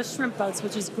today. No shrimp boats,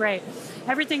 which is great.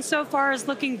 Everything so far is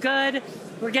looking good.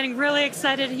 We're getting really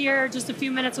excited here, just a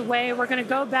few minutes away. We're going to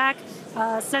go back,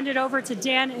 send it over to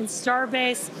Dan in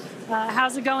Starbase.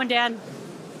 How's it going, Dan?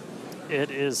 It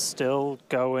is still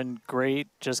going great,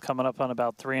 just coming up on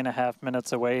about 3.5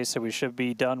 minutes away, so we should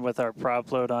be done with our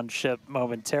prop load on ship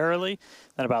momentarily.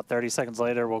 Then about 30 seconds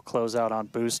later, we'll close out on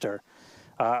booster.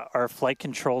 Our flight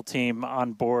control team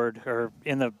on board, or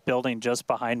in the building just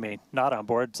behind me, not on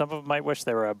board. Some of them might wish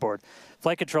they were on board.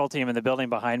 Flight control team in the building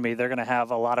behind me, they're going to have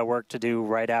a lot of work to do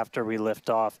right after we lift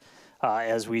off,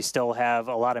 as we still have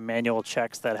a lot of manual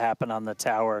checks that happen on the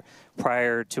tower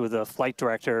prior to the flight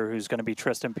director, who's going to be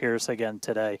Tristan Pierce again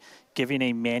today, giving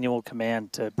a manual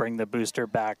command to bring the booster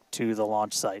back to the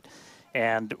launch site.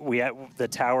 And the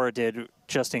tower did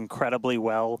just incredibly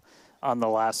well on the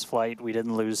last flight. We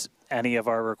didn't lose any of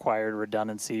our required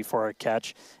redundancy for a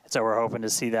catch, so we're hoping to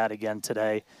see that again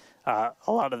today. A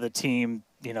lot of the team,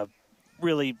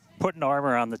 really putting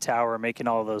armor on the tower, making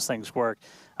all of those things work,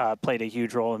 played a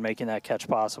huge role in making that catch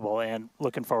possible, and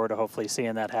looking forward to hopefully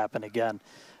seeing that happen again.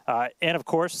 And of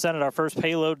course, sending our first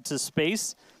payload to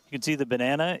space. You can see the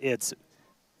banana. It's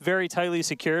very tightly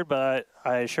secured, but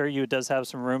I assure you it does have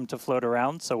some room to float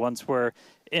around. So once we're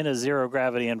in a zero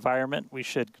gravity environment, we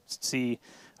should see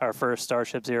our first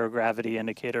Starship zero gravity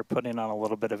indicator putting on a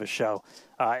little bit of a show.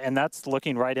 And that's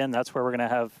looking right in. That's where we're going to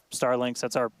have Starlinks.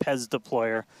 That's our PEZ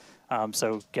deployer.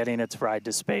 So getting its ride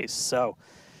to space. So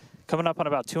coming up on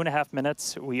about 2.5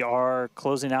 minutes, we are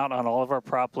closing out on all of our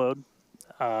prop load.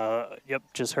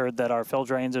 Just heard that our fill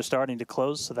drains are starting to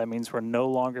close, so that means we're no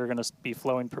longer going to be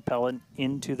flowing propellant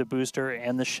into the booster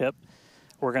and the ship.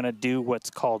 We're going to do what's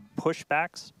called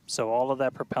pushbacks. So all of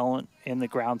that propellant in the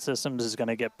ground systems is going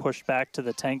to get pushed back to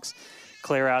the tanks,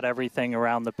 clear out everything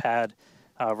around the pad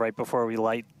right before we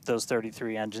light those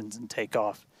 33 engines and take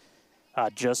off.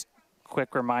 Just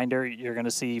quick reminder, you're going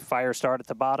to see fire start at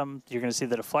the bottom. You're going to see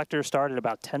the deflector start at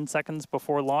about 10 seconds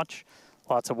before launch.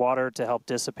 Lots of water to help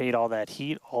dissipate all that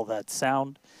heat, all that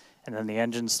sound. And then the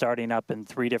engine starting up in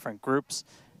 3 different groups.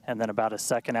 And then about a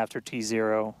second after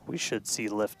T0, we should see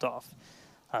liftoff.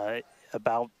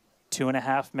 About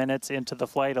 2.5 minutes into the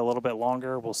flight, a little bit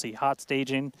longer, we'll see hot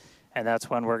staging. And that's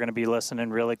when we're going to be listening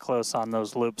really close on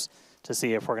those loops to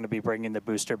see if we're going to be bringing the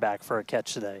booster back for a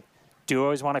catch today. Do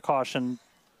always want to caution,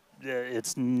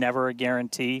 it's never a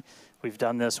guarantee. We've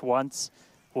done this once.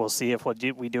 We'll see if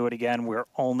we do it again. We're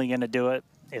only going to do it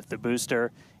if the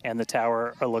booster and the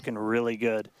tower are looking really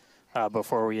good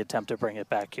before we attempt to bring it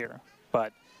back here.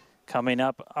 But coming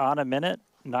up on a minute,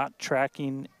 not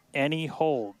tracking any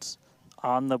holds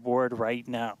on the board right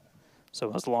now.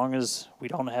 So as long as we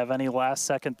don't have any last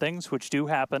second things, which do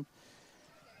happen.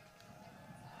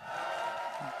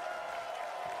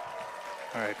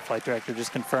 All right, flight director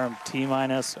just confirmed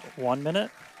T-minus 1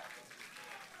 minute.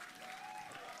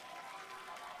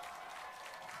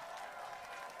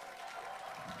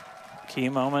 Key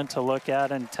moment to look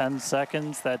at in 10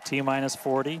 seconds, that T-minus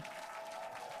 40.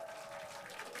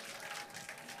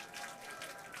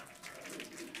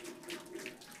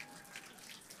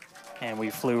 And we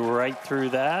flew right through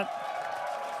that.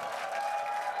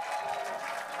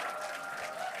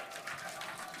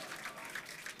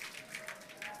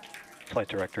 Flight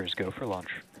directors go for launch.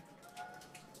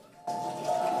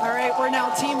 All right, we're now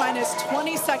T-minus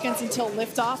 20 seconds until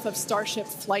liftoff of Starship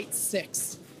Flight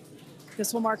 6.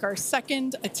 This will mark our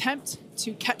second attempt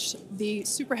to catch the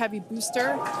Super Heavy booster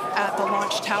at the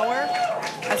launch tower,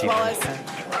 as well as 10,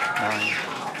 9,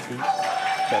 8,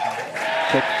 7,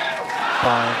 6,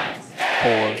 5,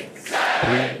 4,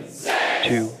 3,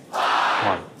 2,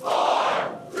 1.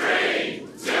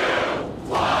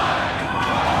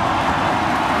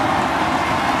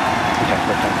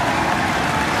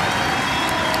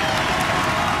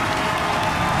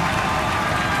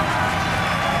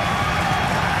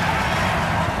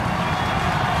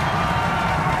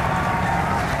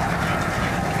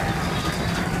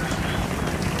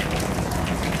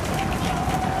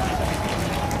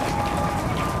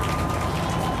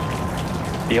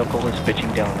 Vehicle is pitching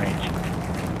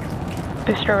downrange.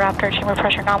 Booster Raptor, chamber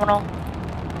pressure nominal.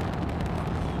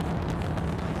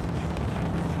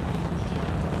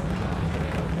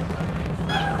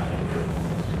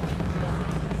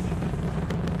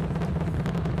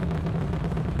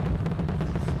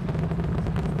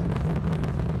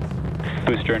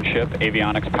 Booster and ship,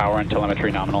 avionics, power, and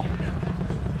telemetry nominal.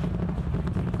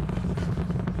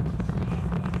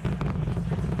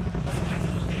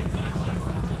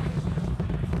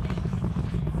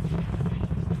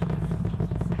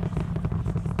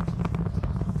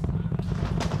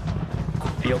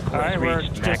 All right, we're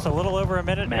just a little over a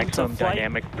minute maximum into flight.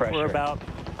 dynamic pressure. We're about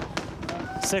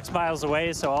 6 miles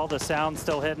away, so all the sound's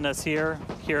still hitting us here.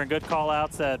 Hearing good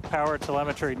call-outs that power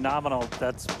telemetry nominal,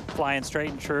 that's flying straight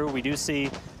and true. We do see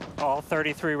all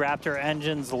 33 Raptor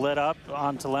engines lit up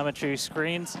on telemetry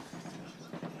screens.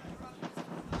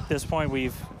 At this point,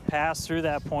 we've passed through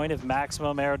that point of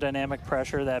maximum aerodynamic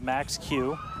pressure, that max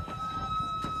Q.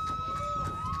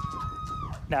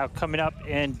 Now, coming up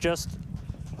in just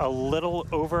a little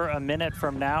over a minute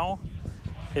from now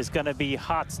is going to be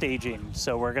hot staging.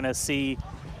 So we're going to see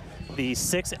the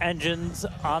 6 engines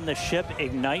on the ship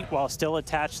ignite while still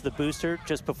attached to the booster.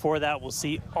 Just before that, we'll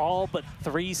see all but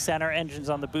 3 center engines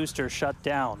on the booster shut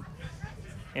down.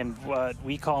 In what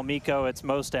we call MECO, it's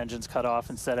most engines cut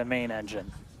off instead of main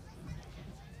engine.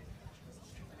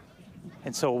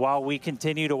 And so while we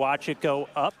continue to watch it go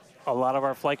up, a lot of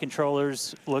our flight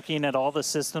controllers looking at all the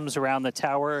systems around the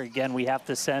tower. Again, we have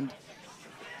to send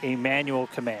a manual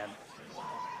command.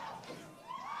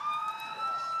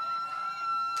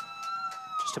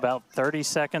 Just about 30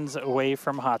 seconds away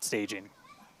from hot staging.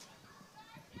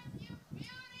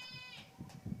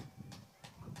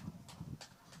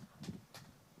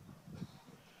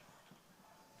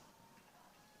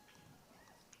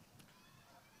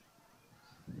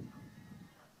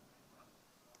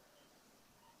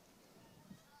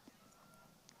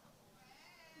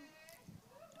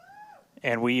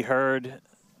 And we heard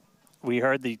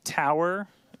the tower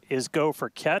is go for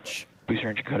catch. Booster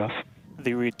engine cutoff.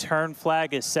 The return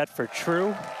flag is set for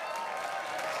true.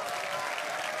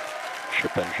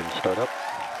 Ship engine startup.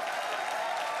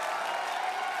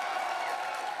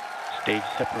 Stage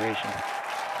separation.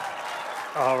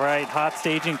 All right, hot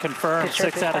staging confirmed. Booster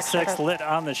 6 out of 6 startup. lit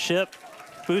on the ship.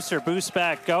 Booster boost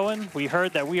back going. We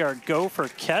heard that we are go for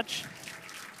catch.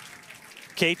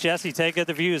 Kate, Jesse, take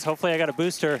the views. Hopefully I got a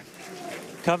booster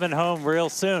coming home real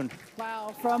soon.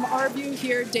 Wow, from our view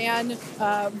here, Dan,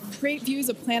 great views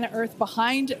of planet Earth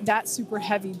behind that super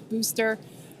heavy booster.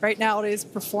 Right now it is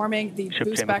performing the Ship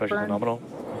boost chamber back pressure burn. nominal.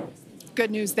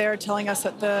 Good news there, telling us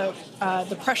that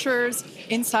the pressures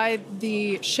inside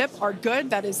the ship are good.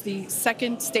 That is the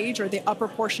second stage or the upper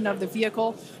portion of the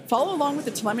vehicle. Follow along with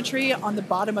the telemetry on the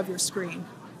bottom of your screen.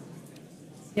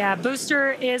 Yeah,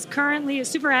 booster is currently,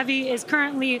 super heavy is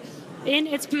currently in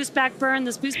its boost back burn.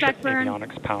 This boost back burn,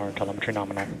 Avionics, power, and telemetry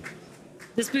nominal.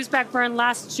 this boost back burn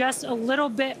lasts just a little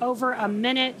bit over a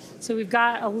minute. So we've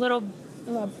got a little,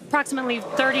 approximately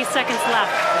 30 seconds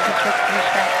left.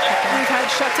 We've had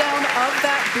shutdown of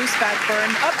that boost back burn.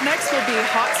 Up next will be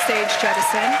hot stage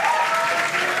jettison.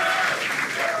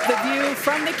 The view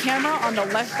from the camera on the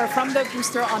left, or from the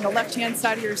booster on the left-hand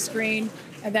side of your screen,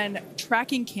 and then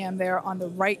tracking cam there on the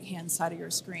right-hand side of your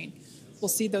screen. We'll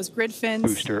see those grid fins.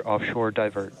 Booster offshore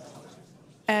divert.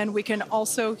 And we can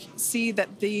also see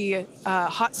that the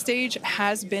hot stage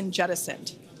has been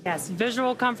jettisoned. Yes,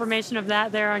 visual confirmation of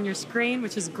that there on your screen,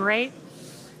 which is great.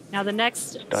 Now the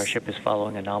next Starship is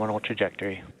following a nominal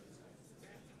trajectory.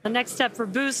 The next step for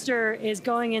booster is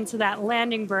going into that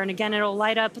landing burn. Again, it'll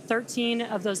light up 13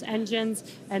 of those engines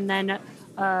and then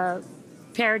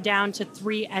pare down to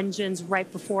 3 engines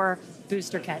right before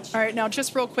booster catch. All right, now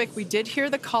just real quick, we did hear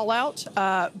the call out,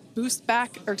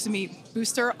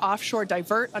 booster offshore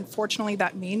divert. Unfortunately,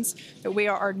 that means that we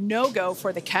are no-go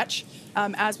for the catch.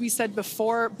 As we said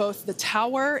before, both the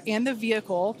tower and the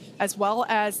vehicle, as well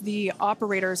as the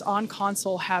operators on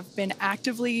console, have been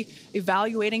actively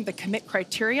evaluating the commit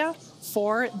criteria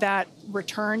for that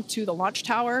return to the launch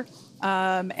tower.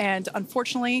 And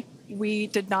unfortunately, we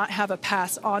did not have a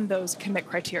pass on those commit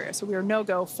criteria. So we are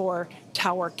no-go for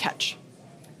tower catch.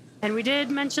 And we did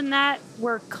mention that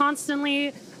we're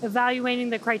constantly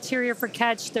evaluating the criteria for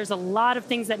catch. There's a lot of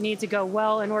things that need to go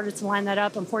well in order to line that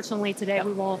up. Unfortunately, today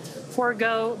we will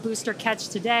forego booster catch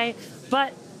today.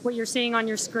 But what you're seeing on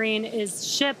your screen is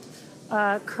ship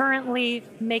currently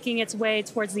making its way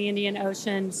towards the Indian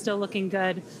Ocean, still looking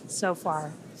good so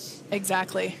far.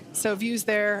 Exactly. So views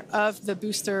there of the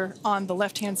booster on the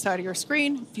left-hand side of your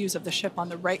screen, views of the ship on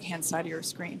the right-hand side of your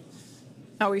screen.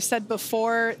 Now, we've said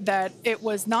before that it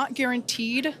was not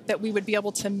guaranteed that we would be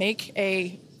able to make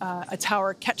a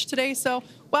tower catch today. So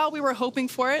while we were hoping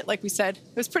for it, like we said,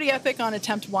 it was pretty epic on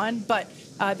attempt 1, but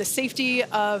the safety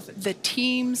of the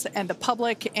teams and the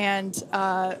public and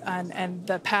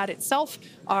the pad itself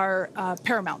are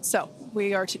paramount. So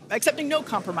we are accepting no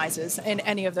compromises in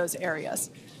any of those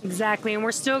areas. Exactly, and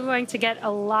we're still going to get a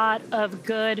lot of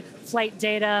good flight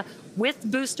data with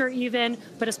booster even,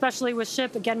 but especially with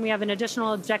ship. Again, we have an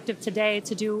additional objective today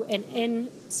to do an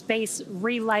in-space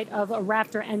relight of a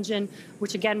Raptor engine,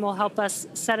 which again will help us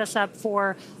set us up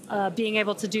for being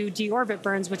able to do deorbit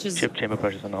burns, which is Ship chamber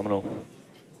pressure is nominal.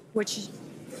 which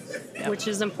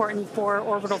is important for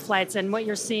orbital flights. And what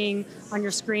you're seeing on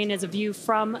your screen is a view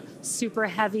from Super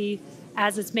Heavy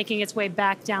as it's making its way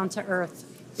back down to Earth.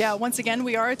 Yeah, once again,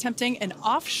 we are attempting an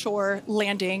offshore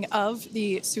landing of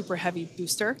the Super Heavy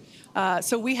booster.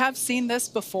 So we have seen this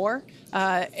before,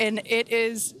 and it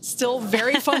is still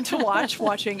very fun to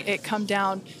watching it come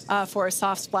down for a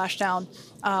soft splashdown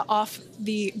off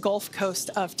the Gulf Coast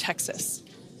of Texas.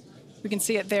 We can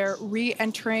see it there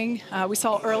re-entering. We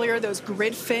saw earlier those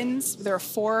grid fins. There are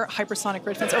 4 hypersonic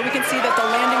grid fins. Oh, we can see that the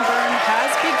landing burn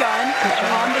has begun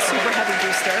on the Super Heavy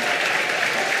booster.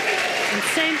 And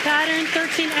same pattern,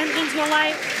 13 engines will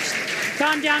light,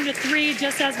 gone down to 3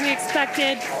 just as we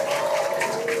expected.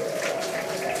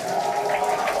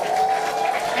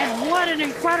 And what an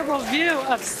incredible view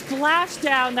of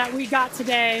splashdown that we got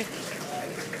today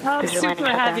of Super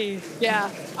Heavy. Yeah,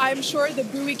 I'm sure the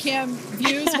buoy cam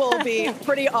views will be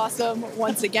pretty awesome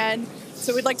once again.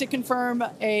 So we'd like to confirm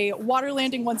a water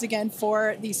landing once again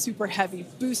for the Super Heavy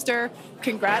booster.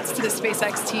 Congrats to the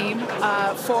SpaceX team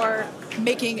for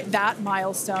making that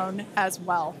milestone as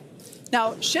well.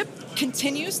 Now, ship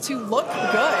continues to look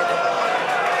good.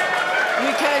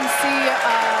 We can see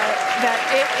that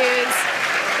it is,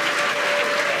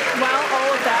 while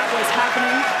all of that was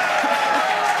happening,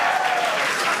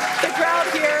 the crowd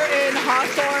here in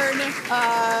Hawthorne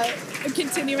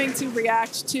continuing to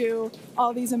react to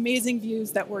all these amazing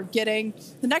views that we're getting.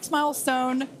 The next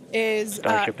milestone is...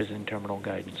 Starship is in terminal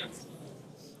guidance.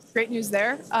 Great news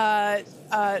there.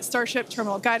 Starship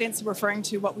terminal guidance, referring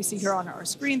to what we see here on our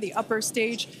screen, the upper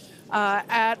stage,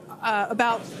 at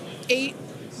about 8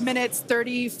 minutes,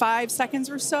 35 seconds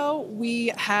or so, we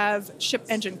have ship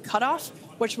engine cutoff,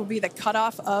 which will be the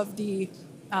cutoff of the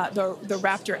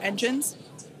Raptor engines.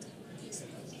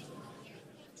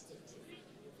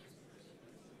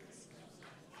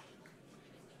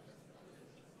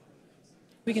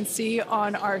 We can see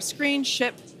on our screen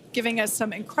ship giving us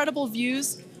some incredible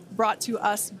views brought to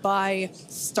us by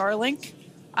Starlink.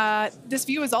 This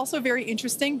view is also very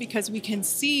interesting because we can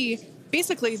see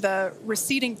basically the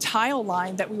receding tile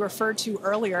line that we referred to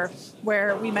earlier,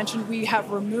 where we mentioned we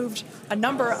have removed a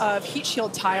number of heat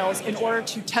shield tiles in order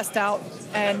to test out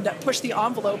and push the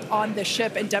envelope on the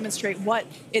ship and demonstrate what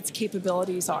its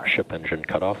capabilities are. Ship engine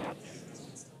cutoff.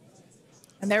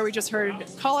 And there we just heard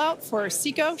call out for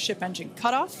SECO, ship engine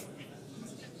cutoff.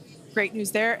 Great news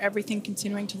there. Everything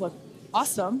continuing to look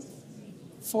awesome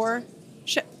for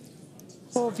ship.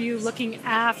 Full view looking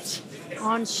aft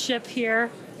on ship here.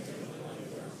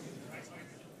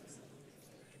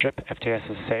 Ship FTS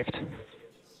is saved.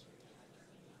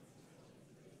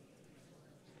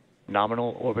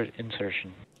 Nominal orbit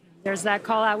insertion. There's that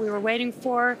call out we were waiting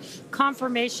for.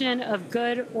 Confirmation of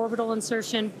good orbital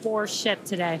insertion for ship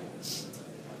today.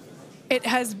 It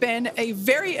has been a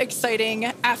very exciting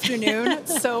afternoon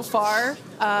so far.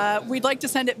 We'd like to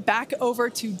send it back over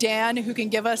to Dan, who can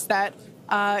give us that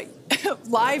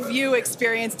live view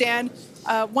experience. Dan,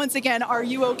 once again, are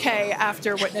you okay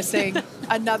after witnessing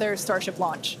another Starship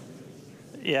launch?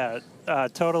 Yeah,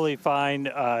 totally fine.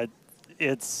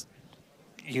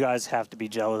 You guys have to be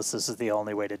jealous. This is the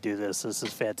only way to do this. This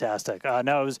is fantastic.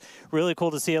 No, it was really cool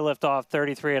to see it lift off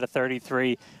 33 out of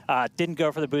 33. Didn't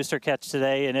go for the booster catch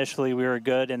today. Initially, we were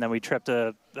good, and then we tripped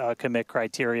a commit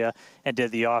criteria and did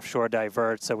the offshore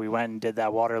divert. So we went and did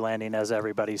that water landing, as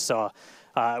everybody saw.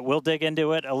 We'll dig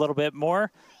into it a little bit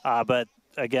more, but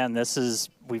again,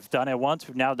 we've done it once,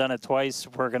 we've now done it twice.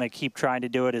 We're going to keep trying to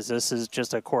do it, as this is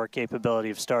just a core capability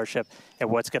of Starship and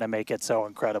what's going to make it so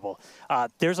incredible.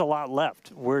 There's a lot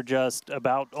left. We're just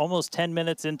about almost 10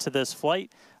 minutes into this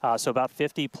flight, so about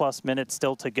 50 plus minutes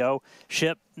still to go.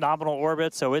 Ship nominal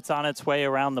orbit, so it's on its way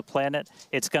around the planet.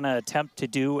 It's going to attempt to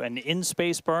do an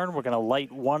in-space burn. We're going to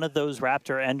light one of those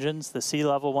Raptor engines, the sea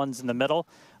level ones in the middle,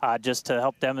 just to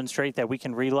help demonstrate that we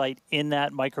can relight in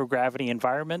that microgravity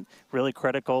environment. Really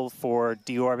critical for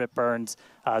deorbit burns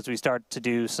as we start to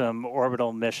do some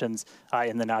orbital missions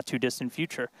in the not too distant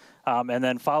future. And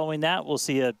then following that, we'll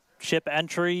see a ship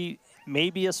entry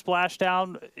maybe a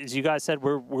splashdown. As you guys said,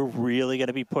 we're really going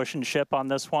to be pushing ship on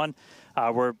this one.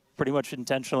 We're pretty much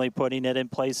intentionally putting it in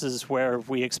places where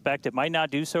we expect it might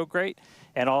not do so great,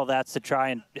 and all that's to try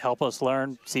and help us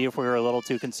learn, see if we were a little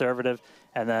too conservative,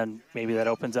 and then maybe that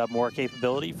opens up more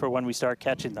capability for when we start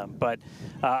catching them. But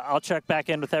I'll check back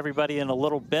in with everybody in a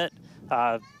little bit.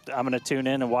 I'm going to tune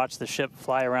in and watch the ship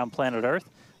fly around planet Earth,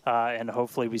 and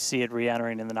hopefully we see it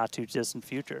re-entering in the not-too-distant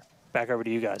future. Back over to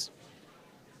you guys.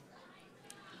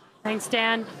 Thanks,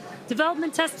 Dan.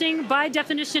 Development testing, by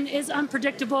definition, is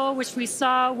unpredictable, which we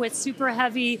saw with Super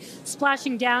Heavy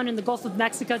splashing down in the Gulf of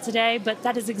Mexico today, but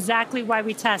that is exactly why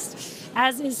we test.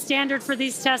 As is standard for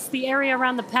these tests, the area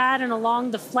around the pad and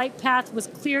along the flight path was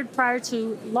cleared prior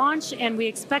to launch, and we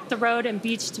expect the road and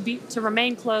beach to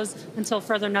remain closed until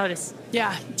further notice.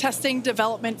 Yeah, testing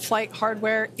development flight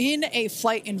hardware in a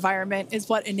flight environment is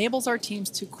what enables our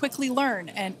teams to quickly learn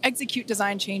and execute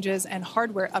design changes and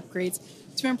hardware upgrades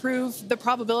to improve the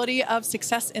probability of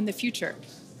success in the future.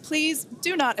 Please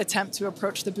do not attempt to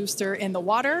approach the booster in the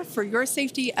water for your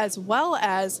safety as well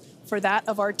as for that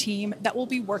of our team that will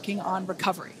be working on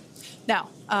recovery. Now,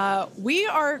 we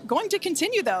are going to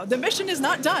continue, though. The mission is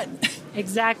not done.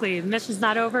 Exactly. The mission's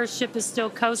not over. Ship is still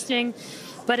coasting.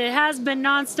 But it has been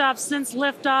nonstop since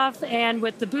liftoff, and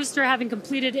with the booster having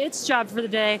completed its job for the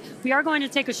day, we are going to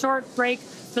take a short break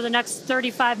for the next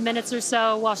 35 minutes or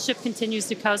so while ship continues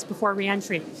to coast before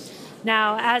re-entry.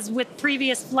 Now, as with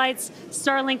previous flights,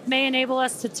 Starlink may enable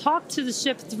us to talk to the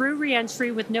ship through re-entry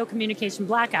with no communication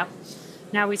blackout.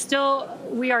 Now,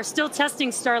 we are still testing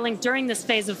Starlink during this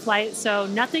phase of flight, so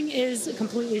nothing is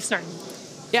completely certain.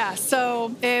 Yeah,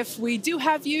 so if we do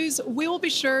have views, we will be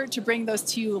sure to bring those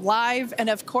to you live. And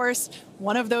of course,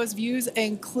 one of those views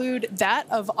include that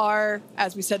of our,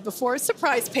 as we said before,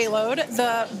 surprise payload,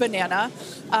 the Banana.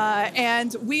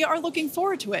 And we are looking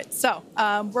forward to it. So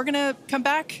we're going to come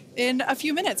back in a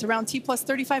few minutes, around T plus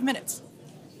 35 minutes.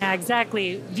 Yeah,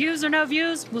 exactly. Views or no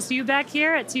views, we'll see you back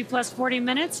here at T plus 40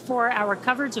 minutes for our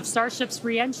coverage of Starship's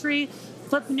re-entry,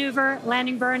 flip maneuver,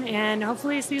 landing burn, and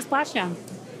hopefully see a splashdown.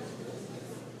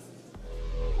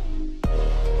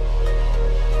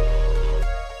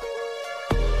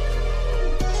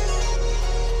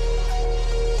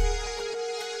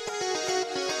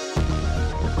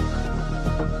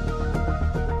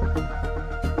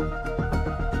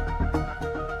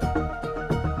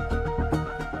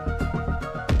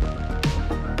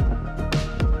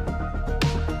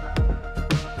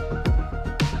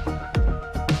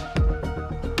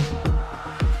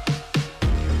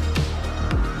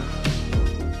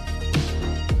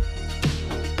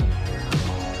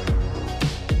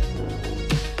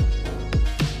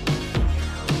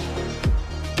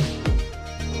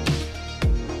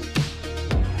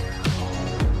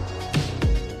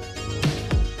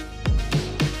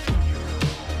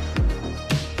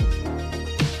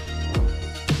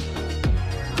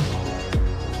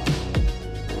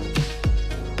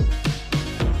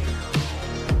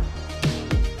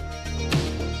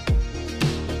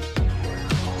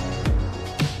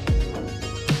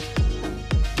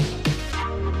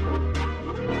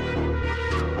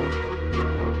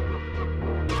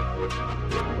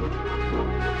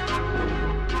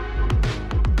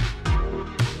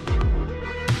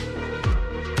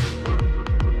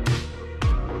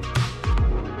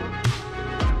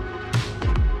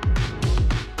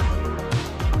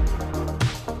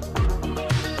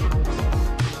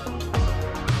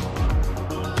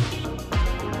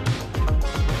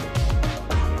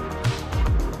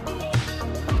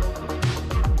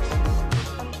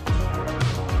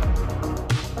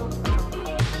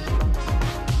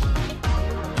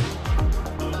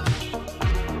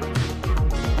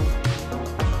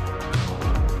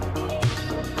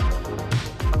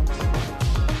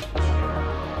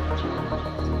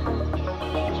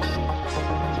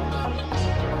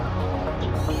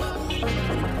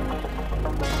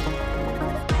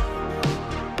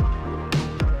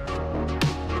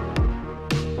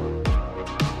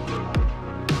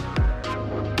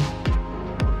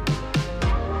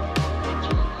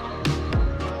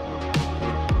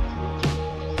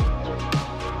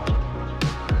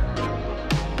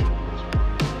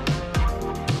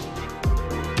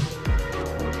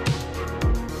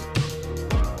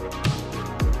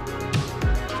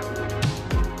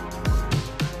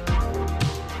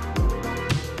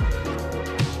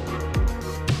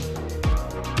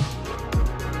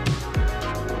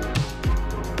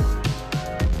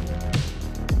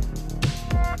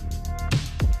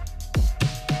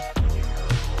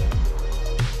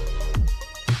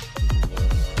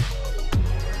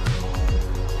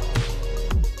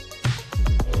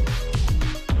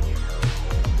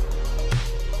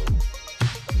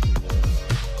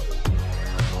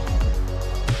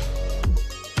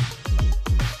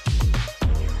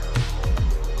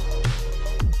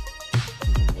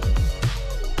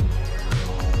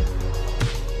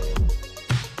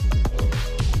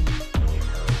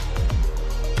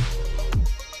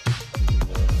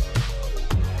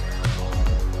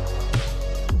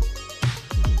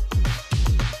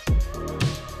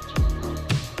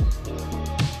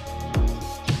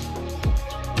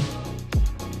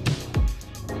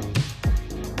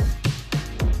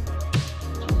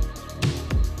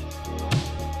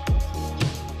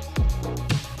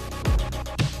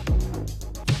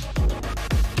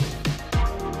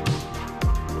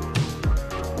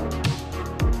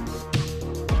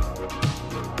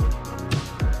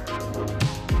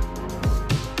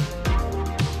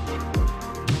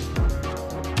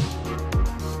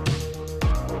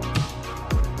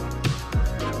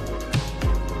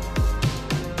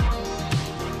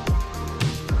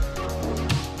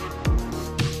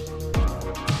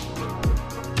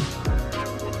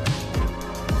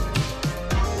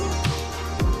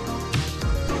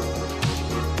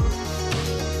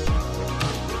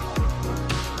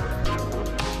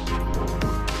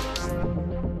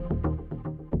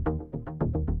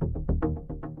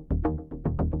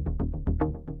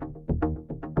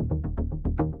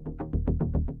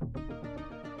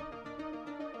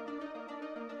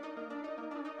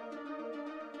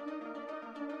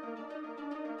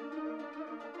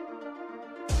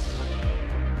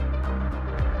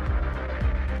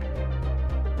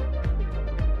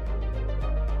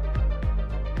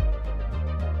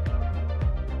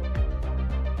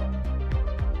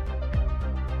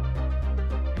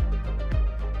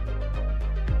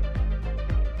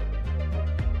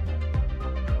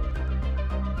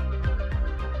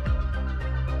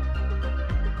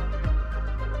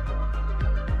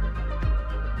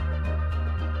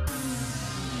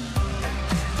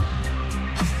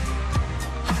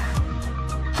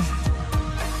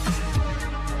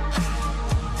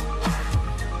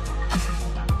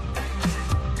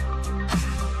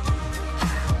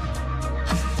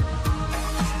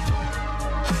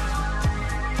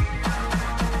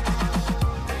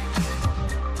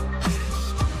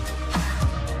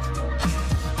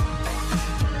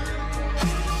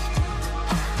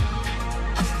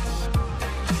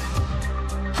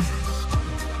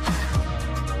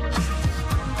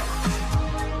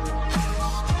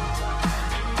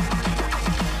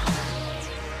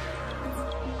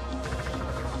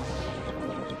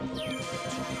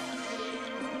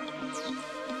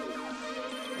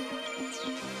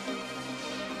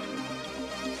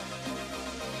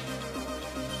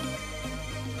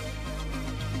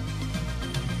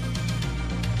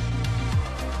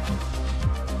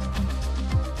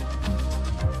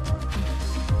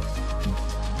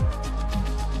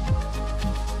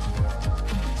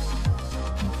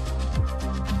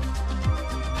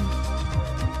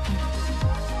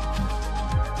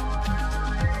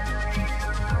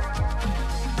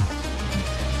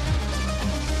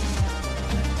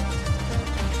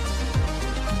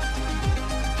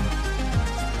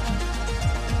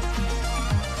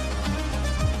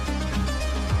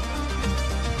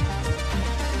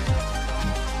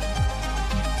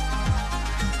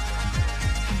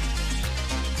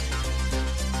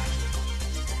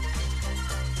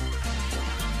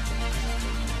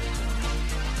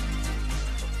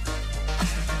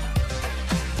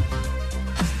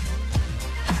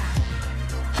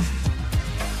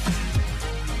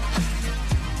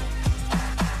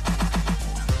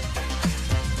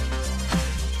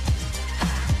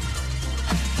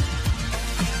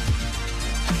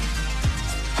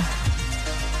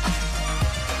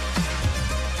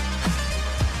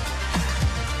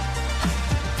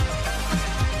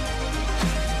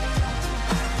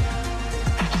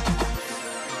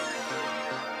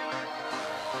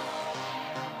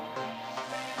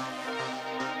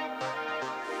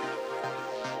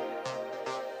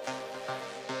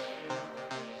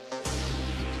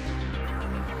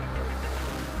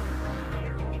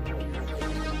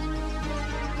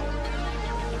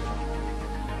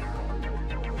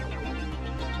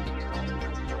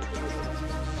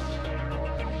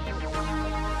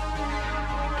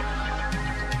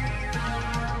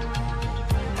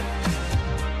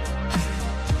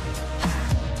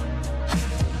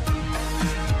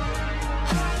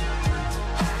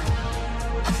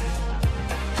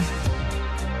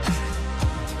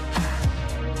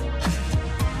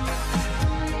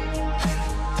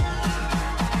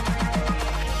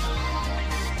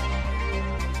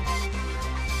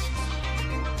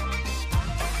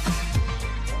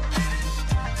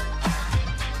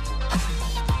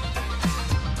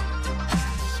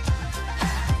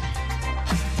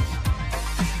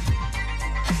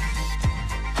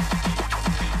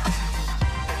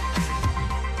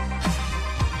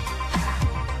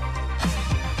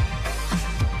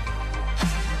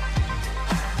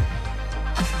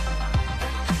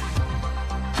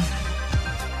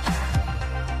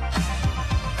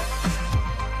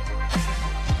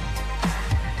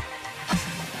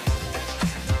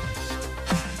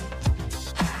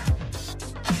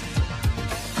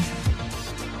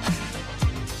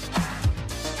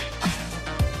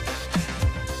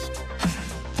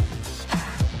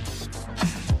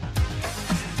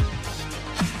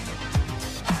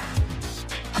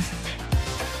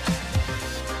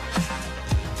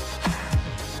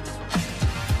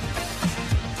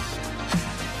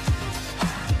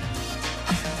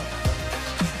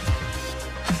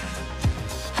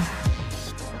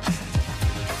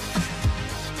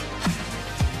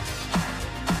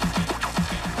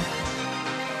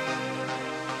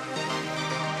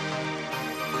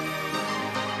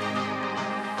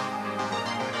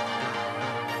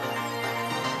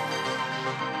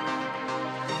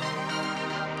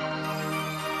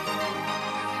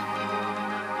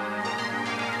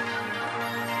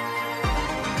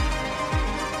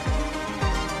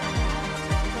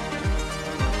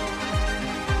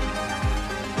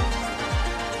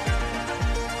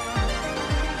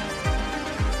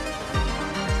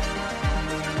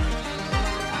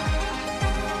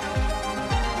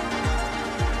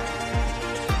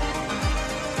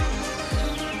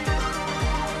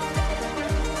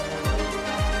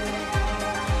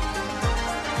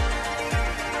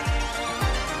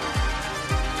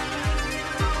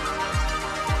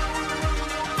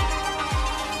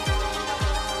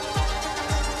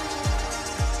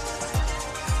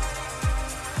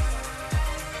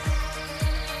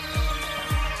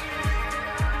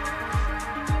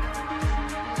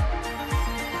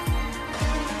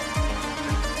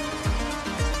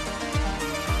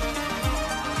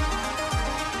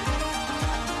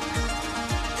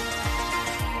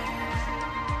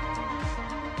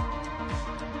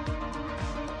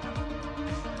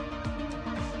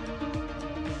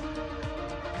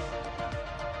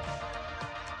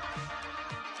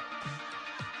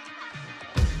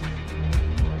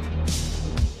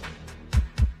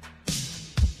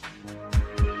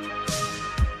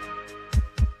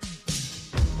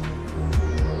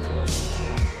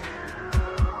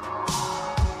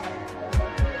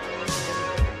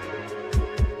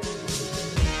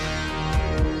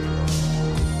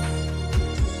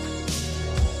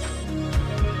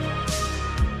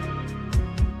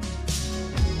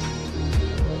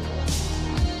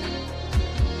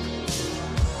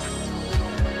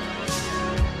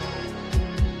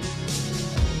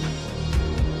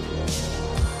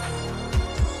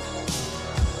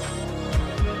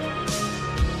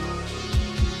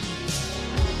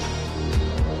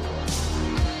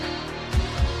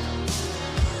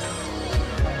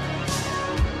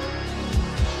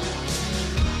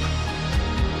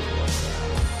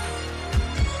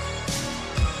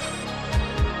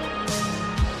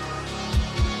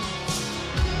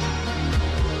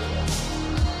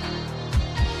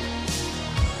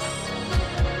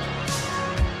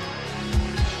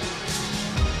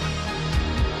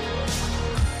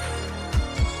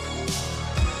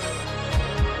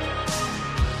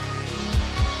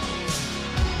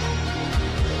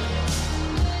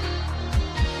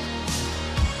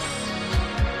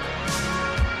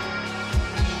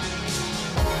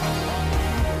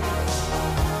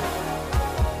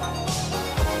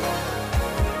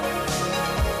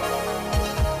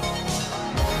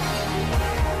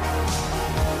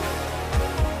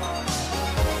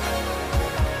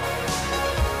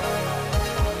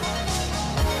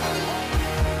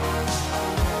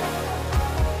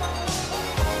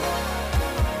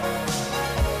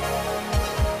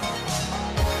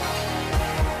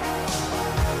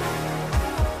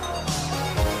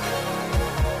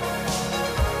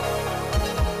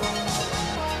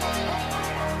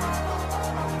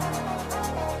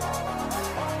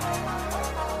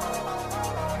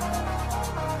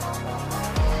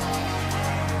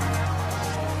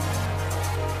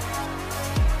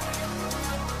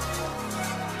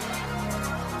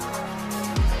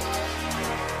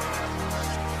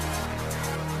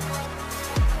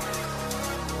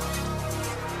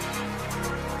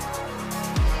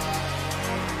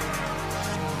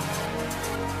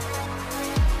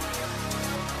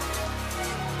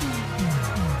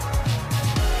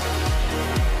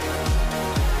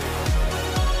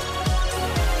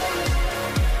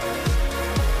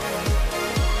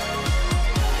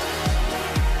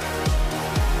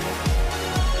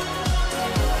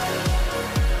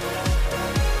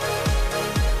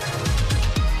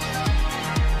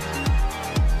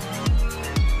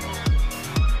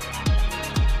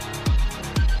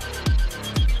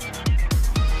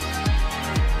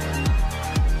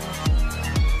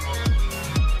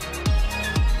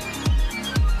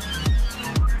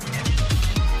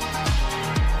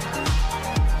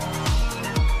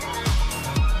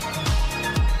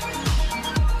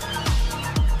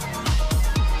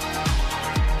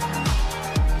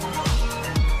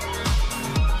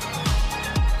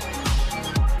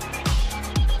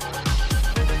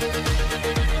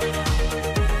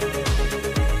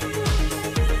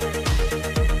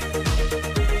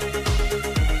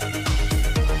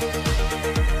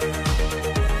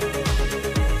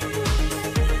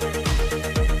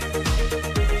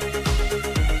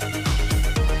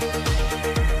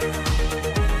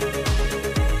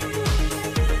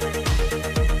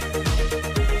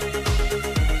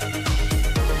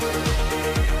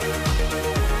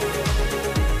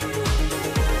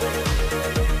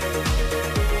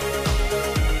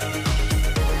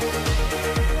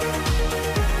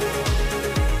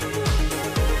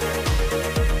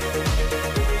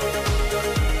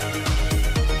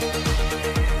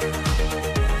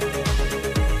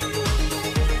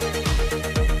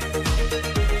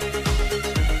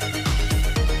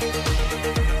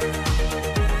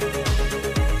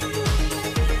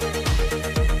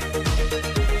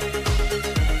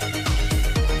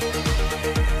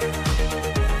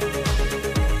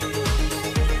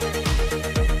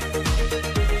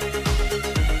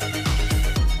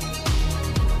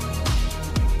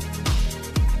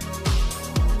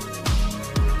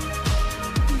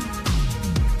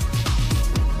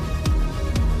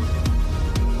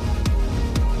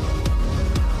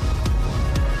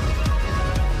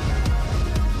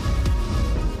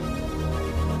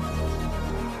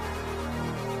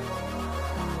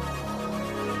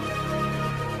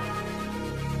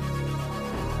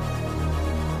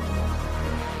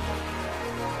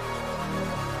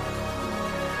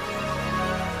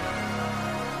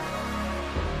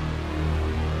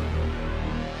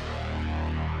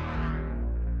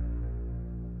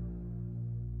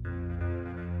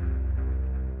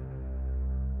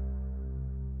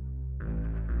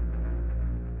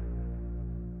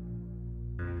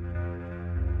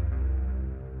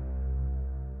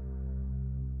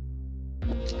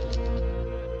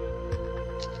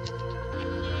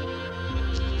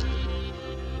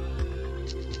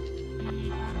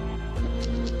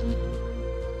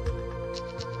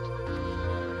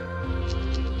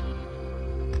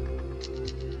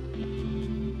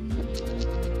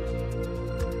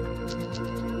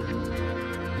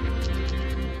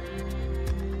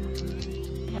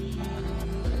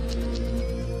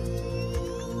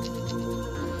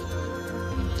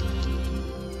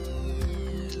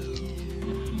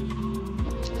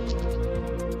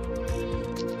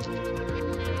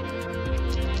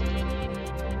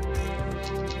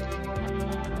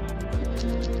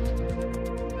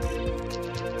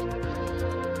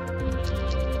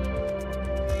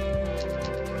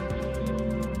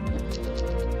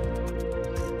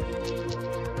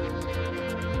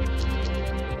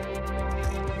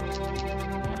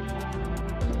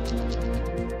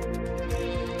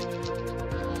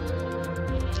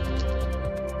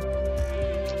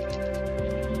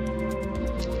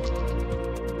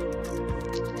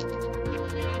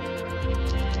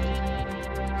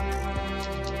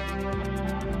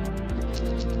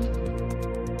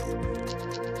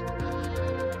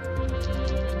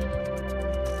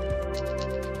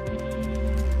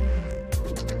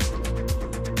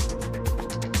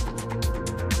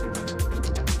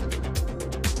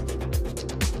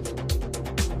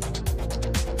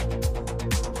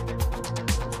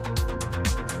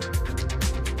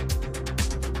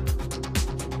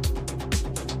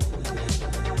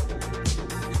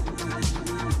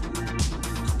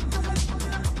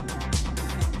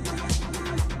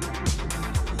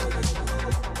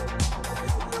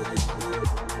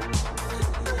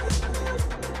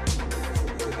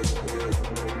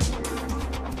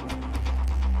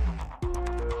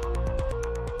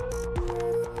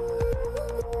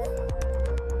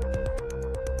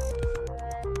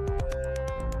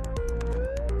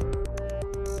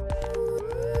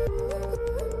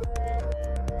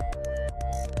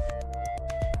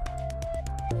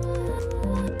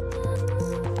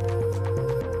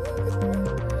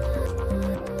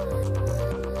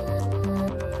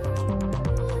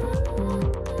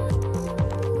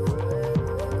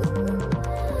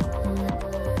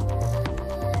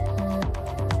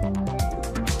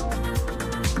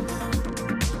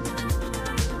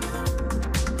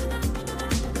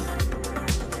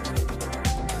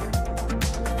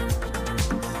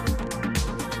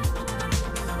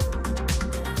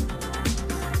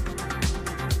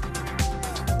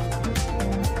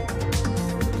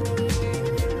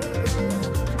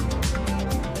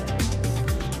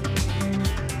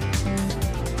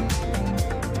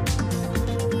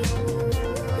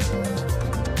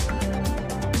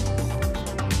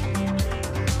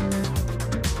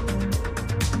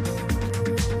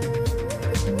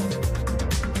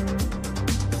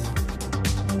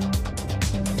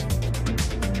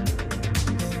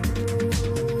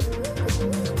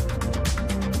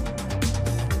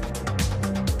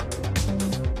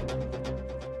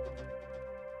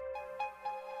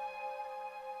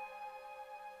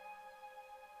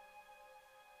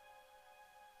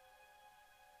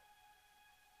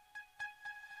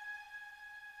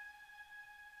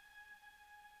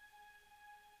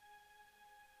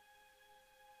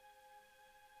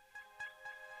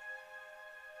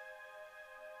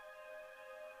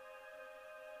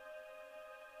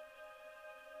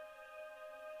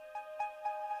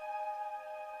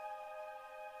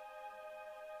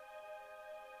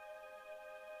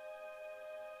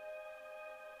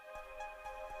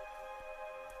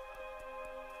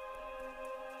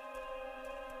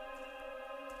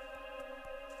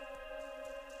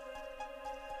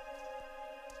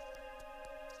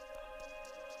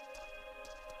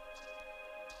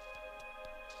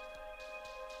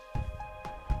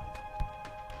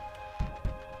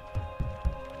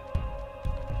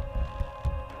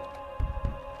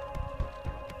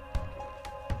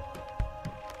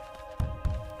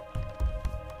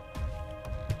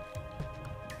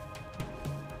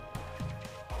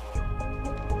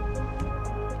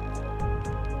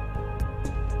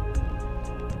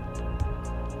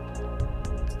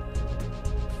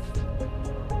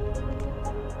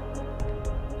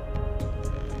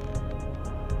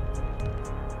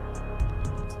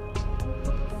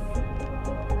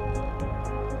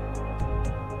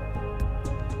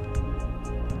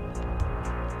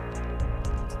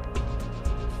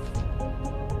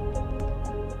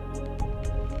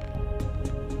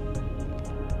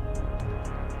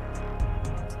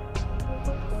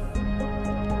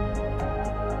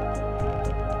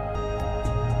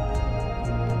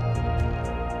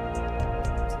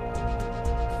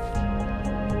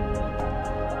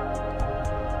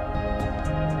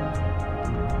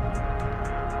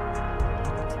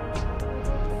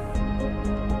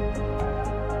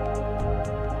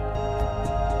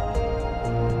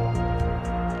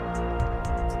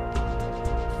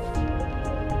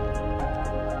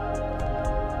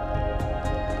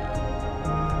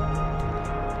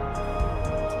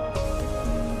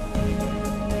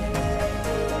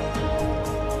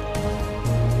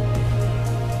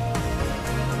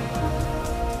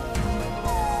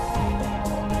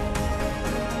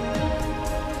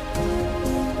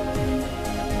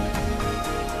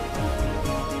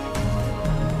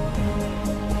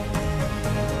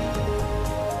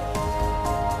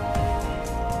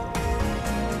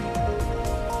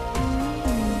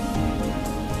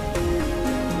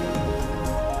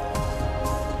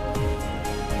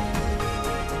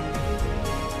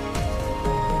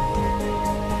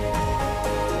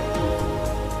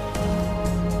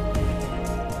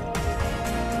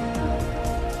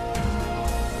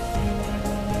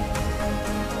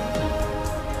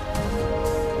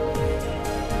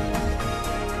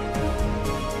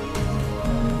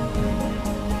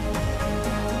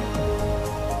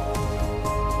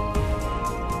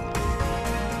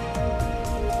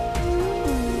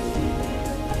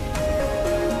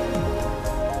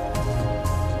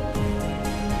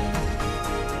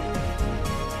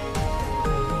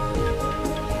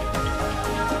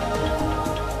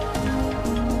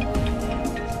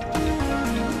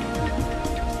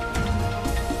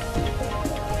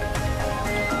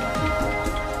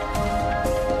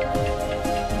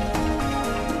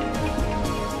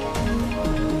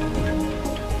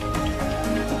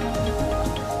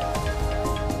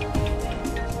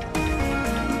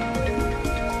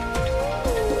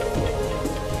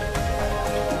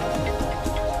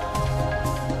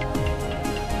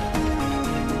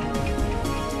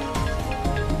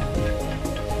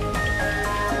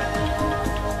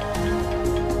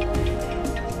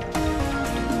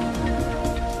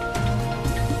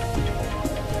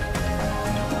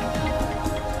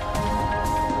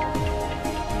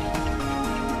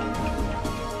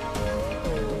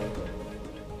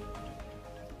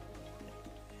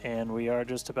 are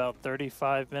just about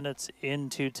 35 minutes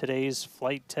into today's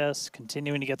flight test,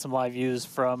 continuing to get some live views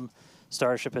from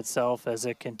Starship itself as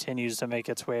it continues to make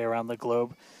its way around the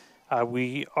globe.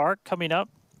 We are coming up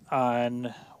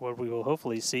on what we will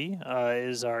hopefully see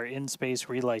is our in-space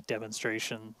relight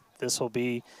demonstration. This will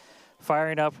be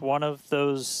firing up one of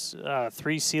those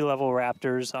 3 sea-level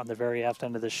Raptors on the very aft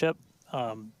end of the ship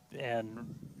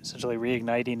and essentially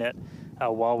reigniting it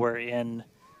while we're in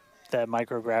that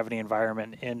microgravity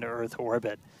environment in Earth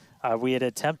orbit. We had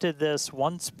attempted this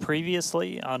once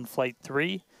previously on Flight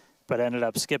 3, but ended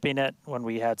up skipping it when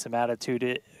we had some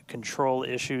attitude control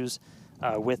issues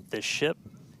with the ship.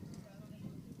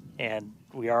 And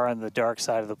we are on the dark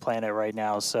side of the planet right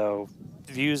now, so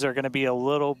views are going to be a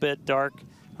little bit dark,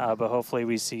 but hopefully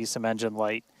we see some engine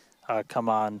light come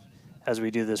on as we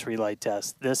do this relight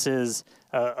test. This is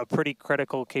a pretty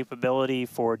critical capability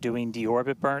for doing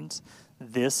deorbit burns.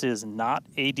 This is not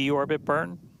a deorbit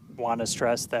burn. Want to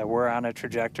stress that we're on a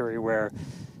trajectory where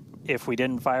if we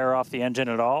didn't fire off the engine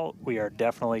at all, we are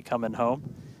definitely coming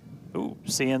home. Ooh,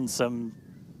 seeing some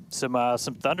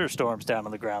thunderstorms down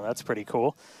on the ground. That's pretty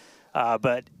cool.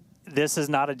 But this is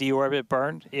not a deorbit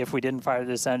burn. If we didn't fire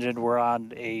this engine, we're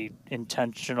on a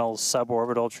intentional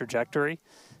suborbital trajectory.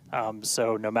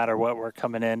 So no matter what, we're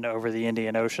coming in over the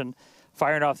Indian Ocean.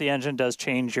 Firing off the engine does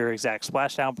change your exact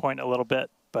splashdown point a little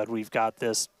bit, but we've got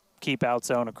this keep out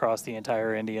zone across the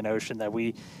entire Indian Ocean that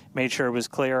we made sure was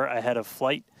clear ahead of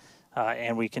flight,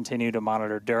 and we continue to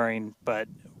monitor during, but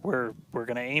we're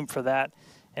going to aim for that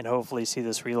and hopefully see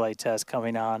this relight test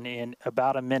coming on in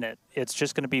about a minute. It's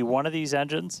just going to be one of these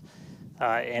engines,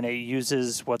 and it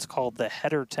uses what's called the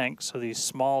header tank, so these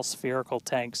small spherical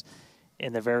tanks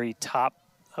in the very top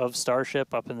of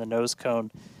Starship up in the nose cone.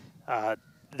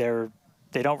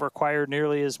 They don't require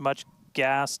nearly as much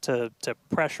gas to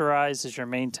pressurize as your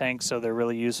main tank, so they're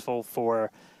really useful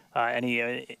for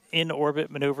any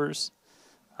in-orbit maneuvers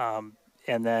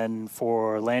and then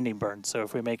for landing burns. So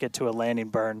if we make it to a landing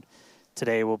burn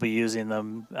today, we'll be using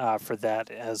them for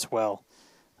that as well.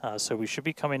 So we should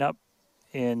be coming up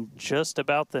in just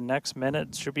about the next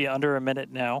minute. Should be under a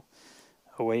minute now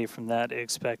away from that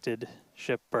expected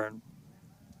ship burn.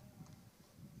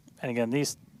 And again,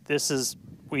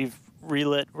 we've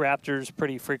relit Raptors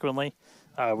pretty frequently.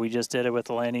 We just did it with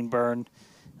the landing burn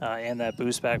and that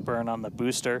boost back burn on the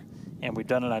booster, and we've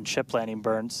done it on ship landing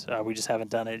burns. We just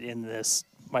haven't done it in this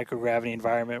microgravity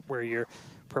environment where your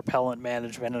propellant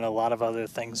management and a lot of other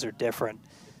things are different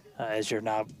as you're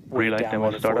not weighed down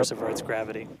by the force of Earth's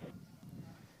gravity.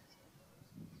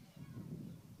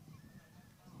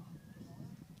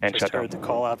 And just heard the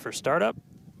call out for startup.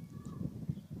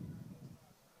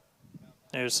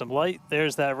 There's some light.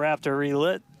 There's that Raptor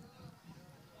relit.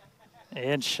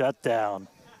 And shut down.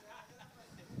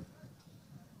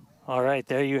 All right,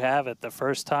 there you have it. The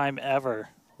first time ever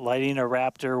lighting a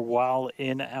Raptor while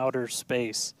in outer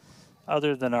space,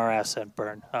 other than our ascent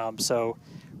burn. So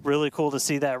really cool to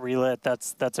see that relit.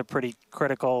 That's a pretty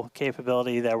critical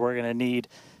capability that we're going to need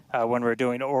when we're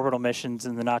doing orbital missions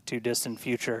in the not too distant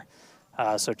future.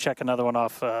 So check another one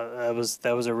off. That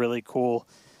was a really cool.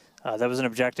 That was an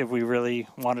objective we really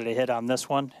wanted to hit on this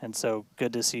one, and so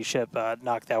good to see ship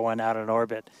knock that one out in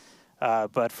orbit.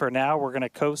 But for now, we're going to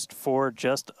coast for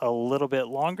just a little bit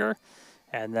longer,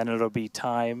 and then it'll be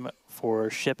time for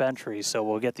ship entry. So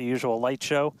we'll get the usual light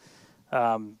show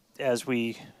as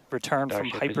we return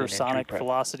from hypersonic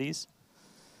velocities.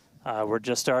 We're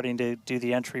just starting to do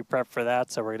the entry prep for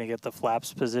that, so we're going to get the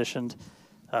flaps positioned,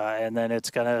 and then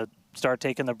it's going to start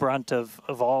taking the brunt of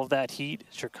all of that heat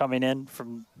as you're coming in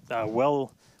from well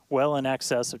in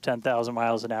excess of 10,000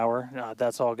 miles an hour.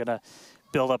 That's all going to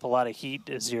build up a lot of heat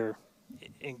as you're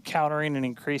encountering an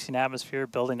increasing atmosphere,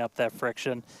 building up that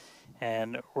friction.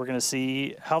 And we're going to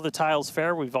see how the tiles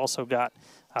fare. We've also got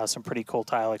some pretty cool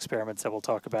tile experiments that we'll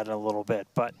talk about in a little bit.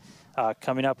 But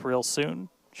coming up real soon,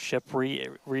 ship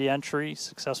re-entry,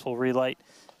 successful relight,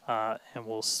 and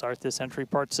we'll start this entry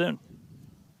part soon.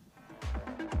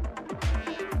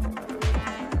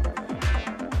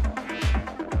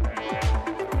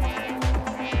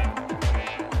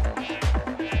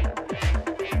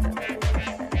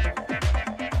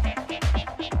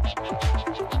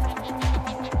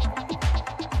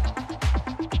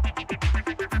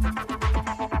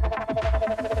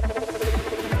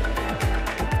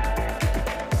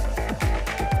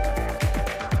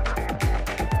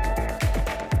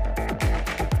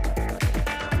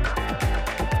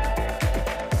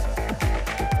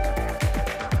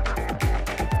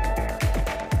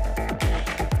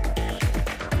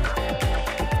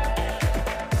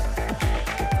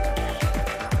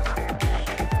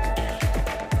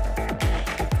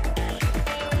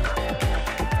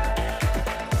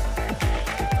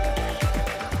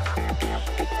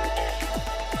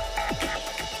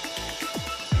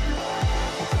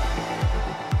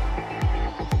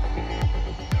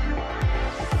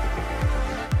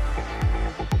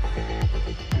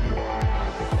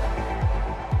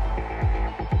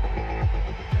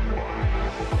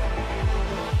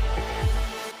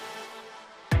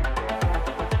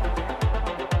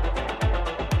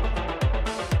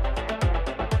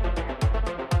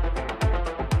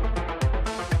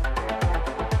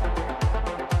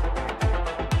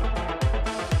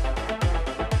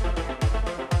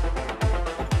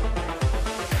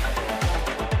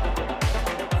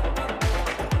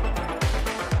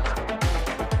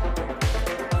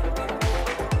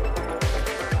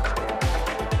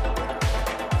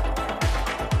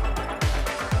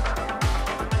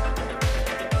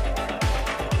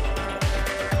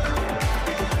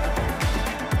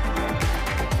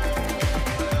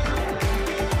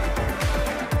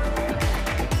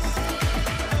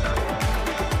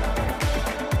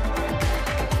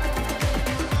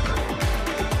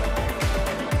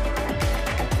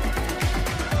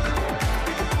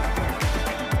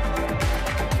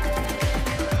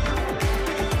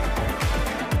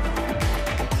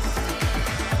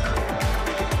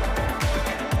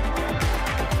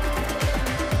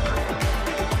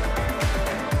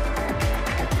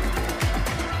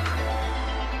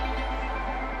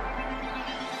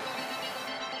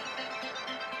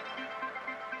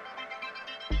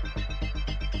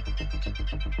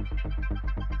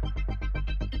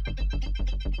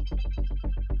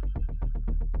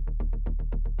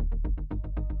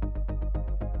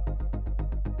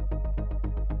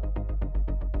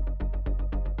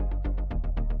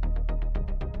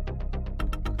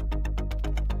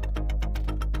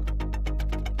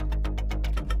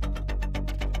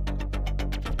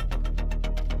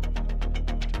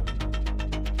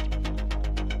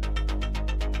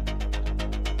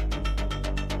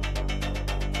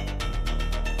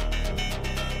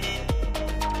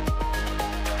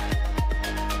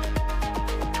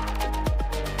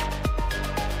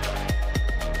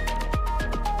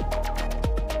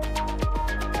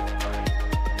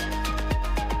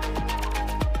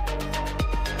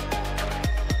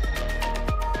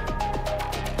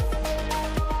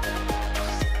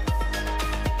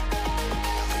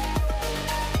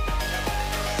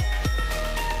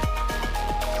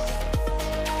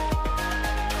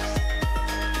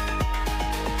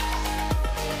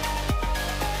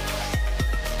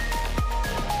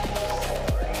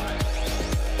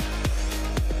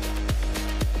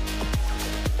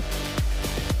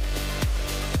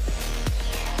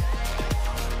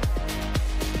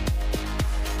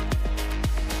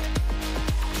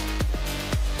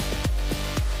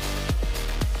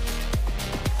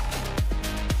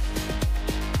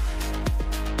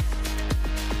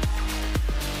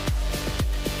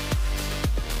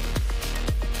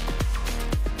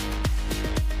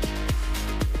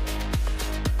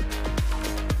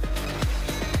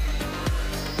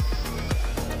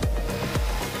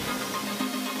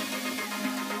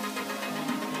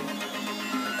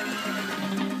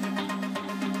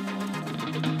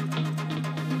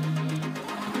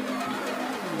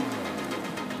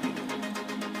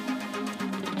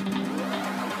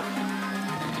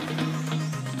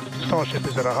 Starship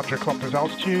is at 100 kilometers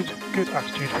altitude, good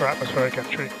attitude for atmospheric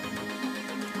entry.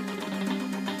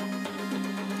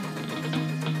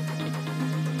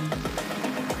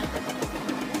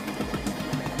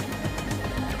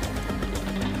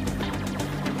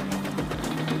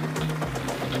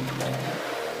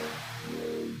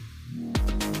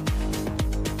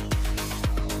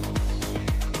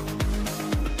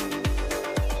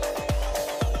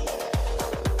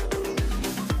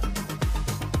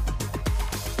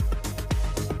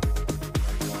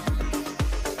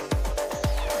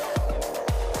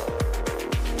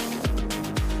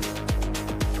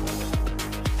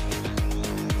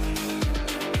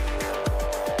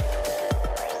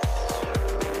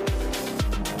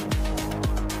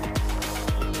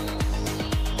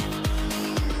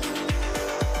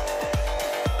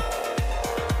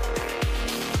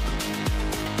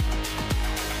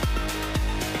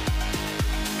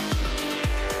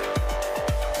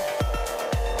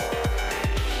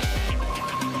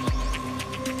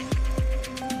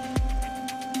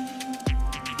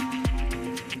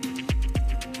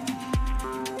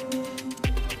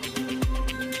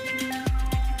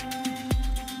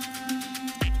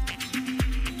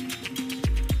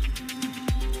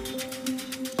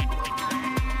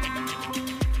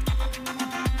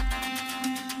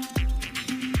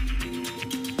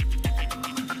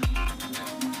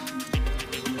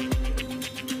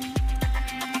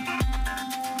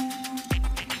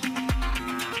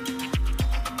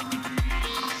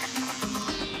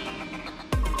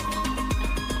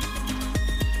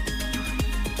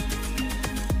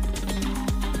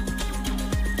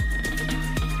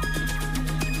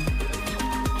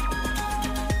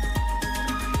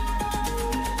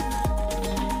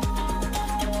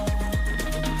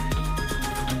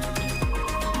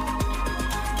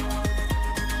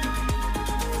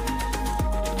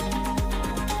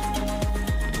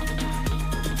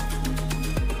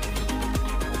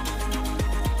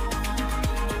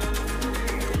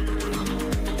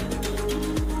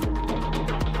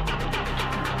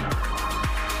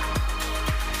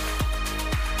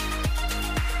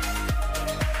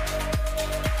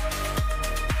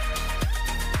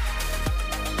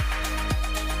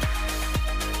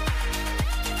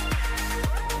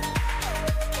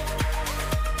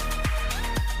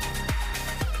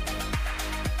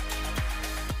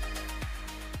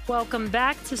 Welcome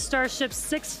back to Starship's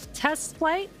 6th test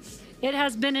flight. It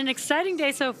has been an exciting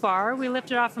day so far. We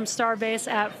lifted off from Starbase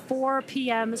at 4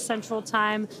 p.m. Central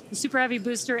Time. The Super Heavy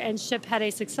booster and ship had a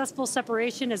successful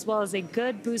separation as well as a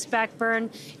good boost back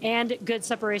burn and good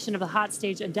separation of the hot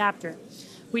stage adapter.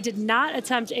 We did not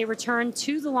attempt a return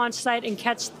to the launch site and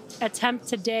catch attempt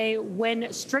today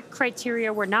when strict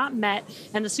criteria were not met,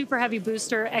 and the Super Heavy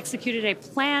booster executed a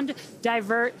planned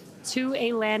divert to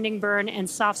a landing burn and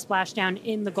soft splashdown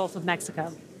in the Gulf of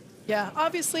Mexico. Yeah,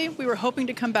 obviously we were hoping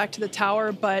to come back to the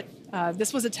tower, but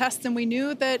this was a test and we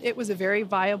knew that it was a very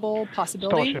viable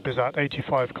possibility. Starship is at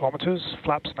 85 kilometers.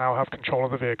 Flaps now have control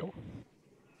of the vehicle.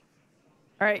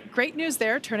 All right, great news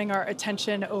there, turning our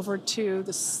attention over to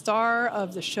the star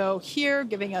of the show here,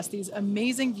 giving us these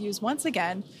amazing views once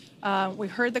again. We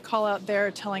heard the call out there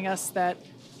telling us that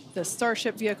the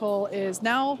Starship vehicle is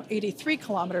now 83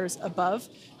 kilometers above,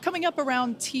 coming up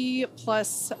around T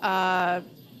plus,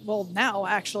 well, now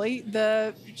actually,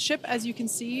 the ship, as you can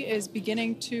see, is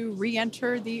beginning to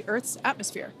re-enter the Earth's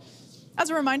atmosphere. As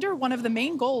a reminder, one of the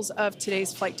main goals of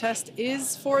today's flight test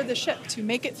is for the ship to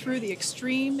make it through the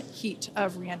extreme heat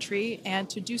of re-entry and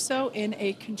to do so in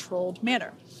a controlled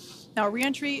manner. Now,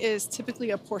 re-entry is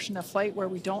typically a portion of flight where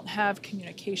we don't have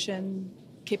communication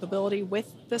capability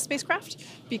with the spacecraft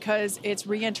because it's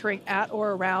re-entering at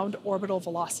or around orbital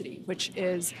velocity, which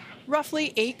is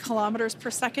roughly 8 kilometers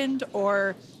per second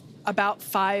or about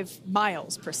 5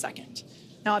 miles per second.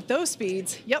 Now at those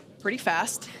speeds, yep, pretty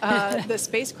fast. The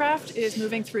spacecraft is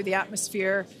moving through the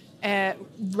atmosphere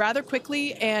rather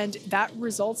quickly, and that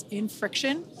results in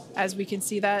friction, as we can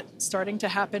see that starting to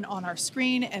happen on our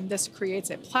screen, and this creates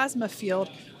a plasma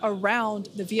field around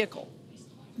the vehicle.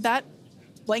 That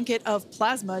blanket of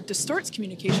plasma distorts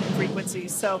communication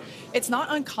frequencies, so it's not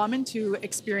uncommon to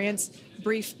experience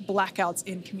brief blackouts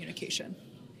in communication.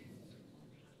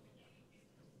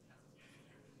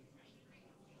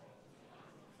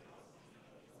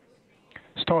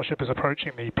 Starship is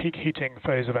approaching the peak heating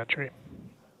phase of entry.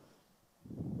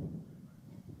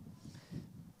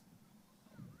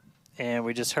 And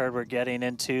we just heard we're getting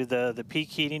into the peak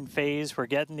heating phase. We're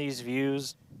getting these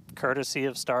views courtesy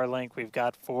of Starlink. We've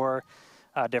got 4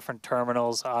 different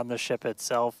terminals on the ship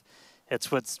itself. It's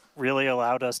what's really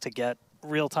allowed us to get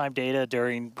real-time data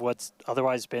during what's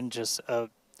otherwise been just a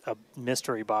a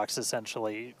mystery box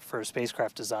essentially for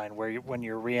spacecraft design, where when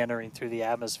you're re-entering through the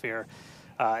atmosphere,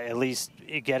 at least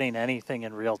getting anything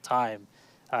in real time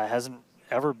hasn't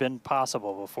ever been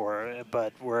possible before.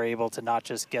 But we're able to not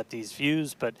just get these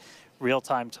views, but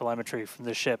real-time telemetry from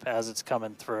the ship as it's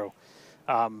coming through.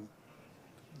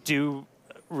 Do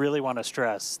really want to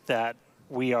stress that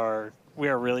we are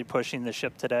really pushing the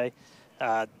ship today.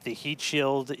 The heat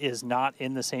shield is not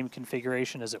in the same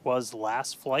configuration as it was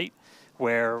last flight,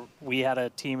 where we had a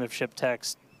team of ship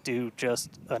techs do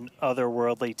just an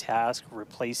otherworldly task,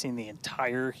 replacing the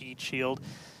entire heat shield,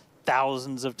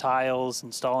 thousands of tiles,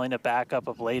 installing a backup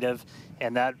ablative,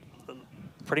 and that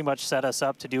pretty much set us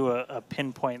up to do a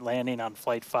pinpoint landing on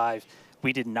Flight 5.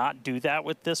 We did not do that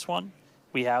with this one.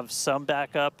 We have some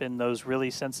backup in those really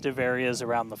sensitive areas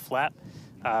around the flap,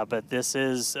 but this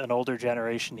is an older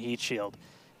generation heat shield.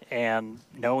 And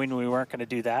knowing we weren't going to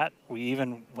do that, we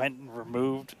even went and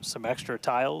removed some extra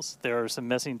tiles. There are some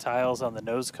missing tiles on the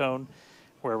nose cone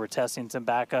where we're testing some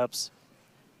backups.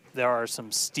 There are some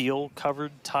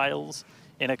steel-covered tiles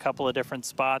in a couple of different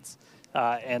spots,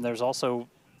 and there's also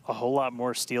a whole lot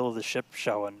more steel of the ship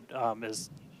showing. As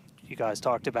you guys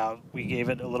talked about, we gave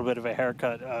it a little bit of a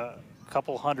haircut, a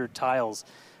couple hundred tiles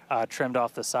trimmed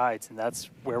off the sides, and that's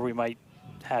where we might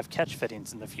have catch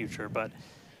fittings in the future. But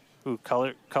ooh,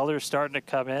 color's starting to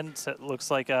come in, so it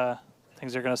looks like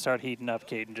things are going to start heating up,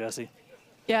 Kate and Jesse.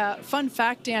 Yeah, fun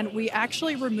fact, Dan, we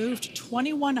actually removed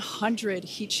 2,100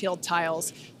 heat shield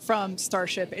tiles from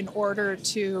Starship in order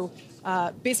to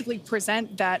basically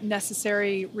present that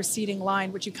necessary receding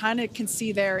line, which you kind of can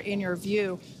see there in your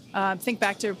view. Think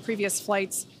back to previous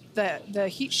flights. The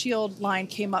heat shield line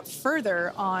came up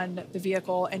further on the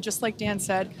vehicle, and just like Dan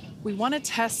said, we want to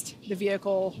test the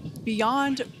vehicle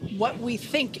beyond what we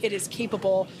think it is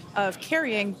capable of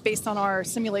carrying based on our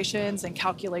simulations and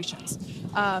calculations.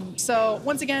 So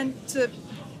once again, to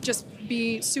just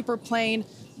be super plain,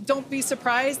 don't be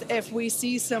surprised if we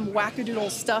see some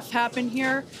wackadoodle stuff happen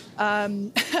here.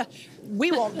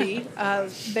 We won't be.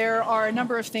 There are a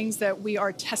number of things that we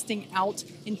are testing out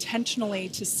intentionally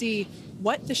to see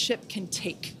what the ship can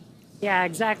take. Yeah,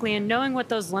 exactly. And knowing what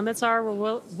those limits are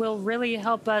will really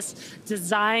help us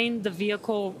design the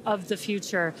vehicle of the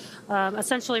future.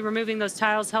 Essentially, removing those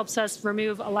tiles helps us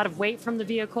remove a lot of weight from the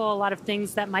vehicle, a lot of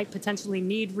things that might potentially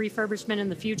need refurbishment in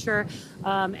the future.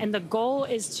 And the goal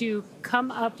is to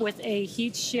come up with a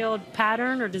heat shield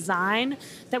pattern or design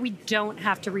that we don't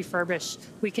have to refurbish.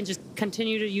 We can just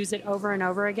continue to use it over and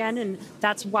over again. And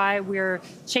that's why we're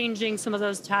changing some of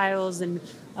those tiles and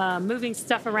moving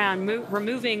stuff around,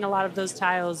 removing a lot of those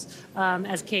tiles,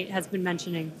 as Kate has been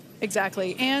mentioning.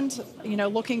 Exactly. And, you know,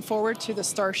 looking forward to the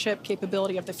Starship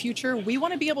capability of the future, we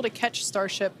want to be able to catch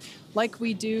Starship like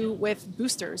we do with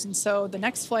boosters. And so the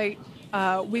next flight,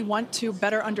 we want to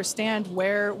better understand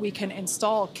where we can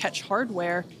install catch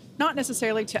hardware, not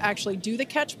necessarily to actually do the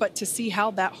catch, but to see how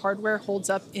that hardware holds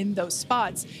up in those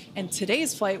spots. And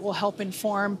today's flight will help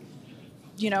inform,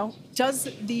 you know, does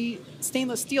the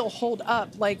stainless steel hold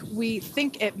up like we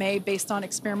think it may based on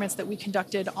experiments that we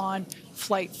conducted on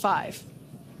Flight 5?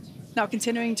 Now,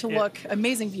 continuing to look,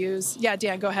 amazing views. Yeah,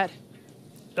 Dan, go ahead.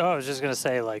 Oh, I was just going to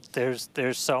say, like, there's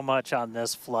so much on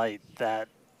this flight that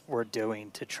we're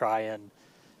doing to try and,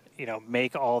 you know,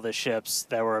 make all the ships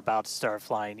that we're about to start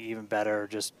flying even better,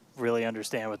 just really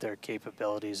understand what their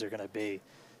capabilities are going to be.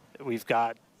 We've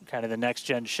got kind of the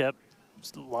next-gen ship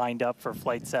lined up for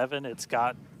Flight 7. It's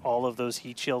got all of those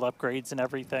heat shield upgrades and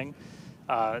everything.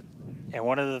 And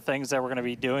one of the things that we're going to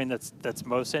be doing that's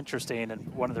most interesting,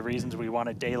 and one of the reasons we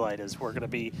wanted daylight, is we're going to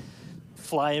be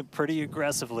flying pretty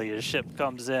aggressively as ship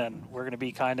comes in. We're going to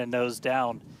be kind of nose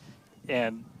down,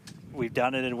 and we've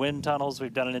done it in wind tunnels.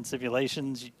 We've done it in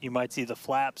simulations. You might see the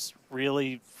flaps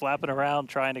really flapping around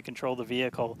trying to control the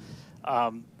vehicle.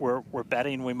 We're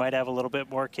betting we might have a little bit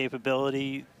more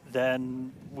capability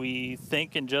than we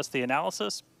think in just the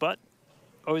analysis, but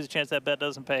always a chance that bet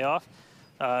doesn't pay off.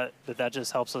 But that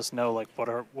just helps us know, like, what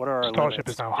are our Starship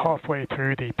limits. is now halfway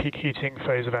through the peak heating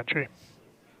phase of entry.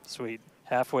 Sweet.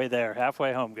 Halfway there.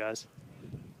 Halfway home, guys.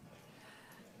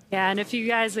 Yeah, and if you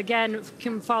guys, again,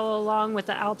 can follow along with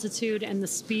the altitude and the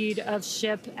speed of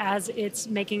ship as it's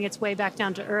making its way back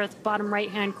down to Earth, bottom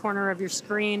right-hand corner of your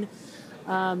screen.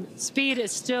 Speed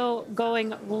is still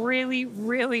going really,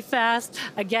 really fast.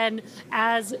 Again,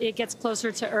 as it gets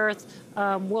closer to Earth,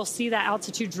 we'll see that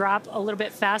altitude drop a little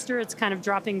bit faster. It's kind of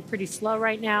dropping pretty slow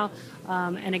right now.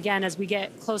 And again, as we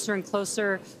get closer and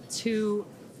closer to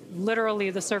literally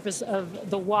the surface of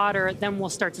the water, then we'll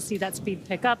start to see that speed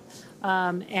pick up.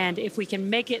 And if we can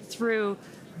make it through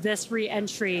this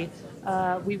re-entry,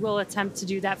 we will attempt to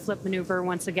do that flip maneuver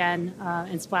once again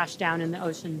and splash down in the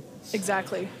ocean.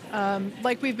 Exactly.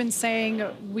 Like we've been saying,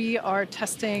 we are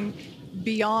testing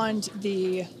beyond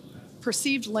the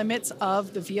perceived limits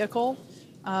of the vehicle.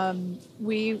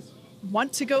 We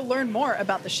want to go learn more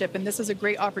about the ship, and this is a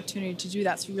great opportunity to do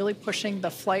that. So really pushing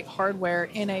the flight hardware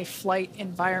in a flight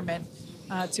environment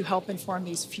to help inform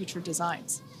these future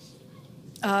designs.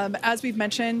 As we've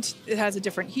mentioned, it has a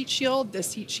different heat shield.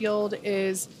 This heat shield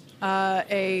is not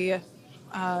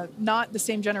the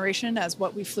same generation as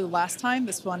what we flew last time.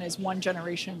 This one is one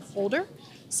generation older.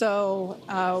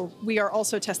 So we are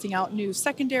also testing out new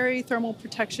secondary thermal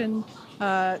protection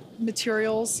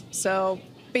materials. So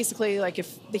basically, like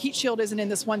if the heat shield isn't in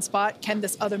this one spot, can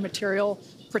this other material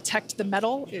protect the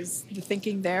metal is the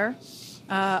thinking there.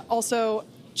 Also,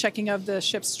 checking of the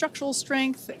ship's structural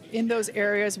strength in those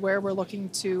areas where we're looking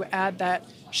to add that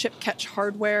ship catch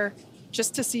hardware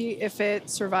just to see if it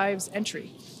survives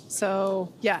entry.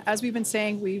 So yeah, as we've been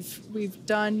saying, we've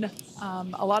done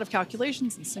a lot of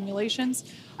calculations and simulations.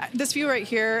 This view right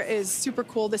here is super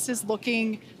cool. This is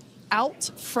looking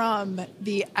out from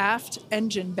the aft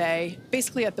engine bay,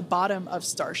 basically at the bottom of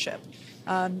Starship.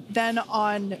 Then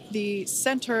on the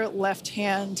center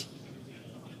left-hand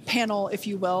panel, if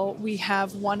you will, we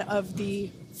have one of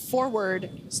the forward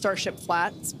Starship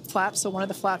flaps, so one of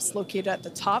the flaps located at the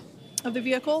top of the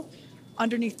vehicle.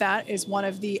 Underneath that is one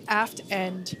of the aft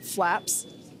end flaps,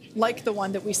 like the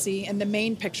one that we see in the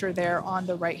main picture there on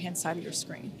the right-hand side of your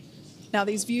screen. Now,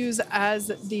 these views as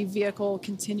the vehicle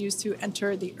continues to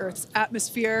enter the Earth's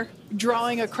atmosphere,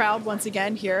 drawing a crowd once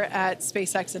again here at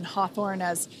SpaceX in Hawthorne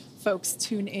as folks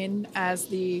tune in as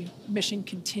the mission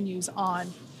continues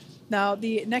on. Now,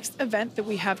 the next event that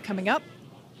we have coming up,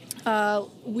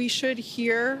 we should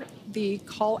hear the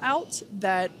call out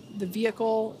that the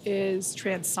vehicle is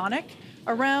transonic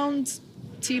around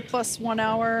T plus 1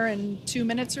 hour and 2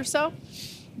 minutes or so.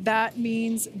 That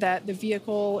means that the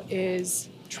vehicle is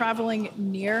traveling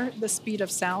near the speed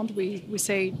of sound. We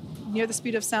say near the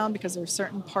speed of sound because there are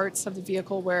certain parts of the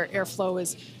vehicle where airflow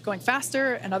is going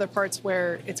faster and other parts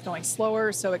where it's going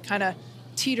slower. So it kind of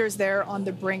teeters there on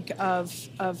the brink of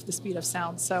the speed of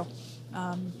sound. So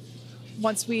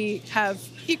once we have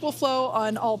equal flow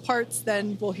on all parts,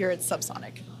 then we'll hear it's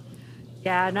subsonic.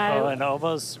 Yeah, and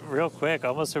almost real quick,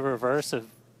 almost a reverse of,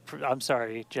 I'm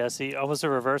sorry, Jesse, almost a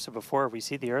reverse of before. We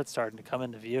see the Earth starting to come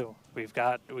into view. We've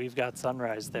got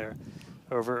sunrise there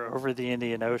over the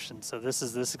Indian Ocean. So this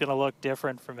is going to look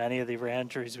different from any of the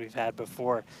re-entries we've had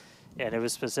before. And it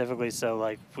was specifically so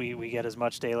like we get as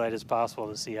much daylight as possible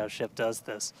to see how ship does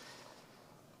this.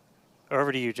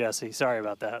 Over to you, Jesse. Sorry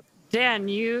about that. Dan,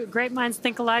 great minds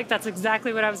think alike. That's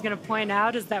exactly what I was going to point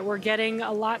out, is that we're getting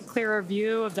a lot clearer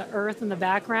view of the Earth in the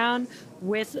background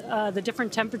with the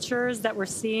different temperatures that we're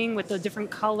seeing, with the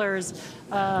different colors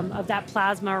of that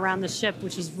plasma around the ship,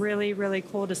 which is really, really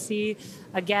cool to see.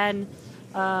 Again,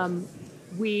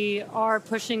 we are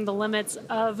pushing the limits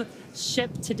of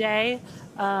ship today,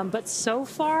 but so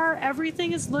far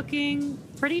everything is looking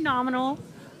pretty nominal.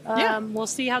 We'll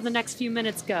see how the next few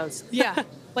minutes goes. Yeah.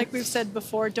 Like we've said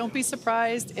before, don't be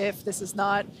surprised if this is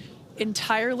not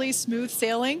entirely smooth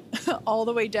sailing all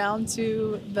the way down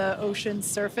to the ocean's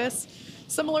surface.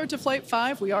 Similar to Flight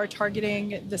 5, we are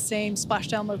targeting the same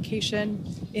splashdown location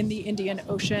in the Indian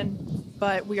Ocean,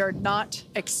 but we are not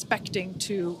expecting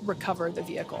to recover the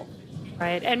vehicle.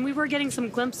 Right, and we were getting some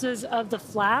glimpses of the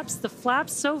flaps. The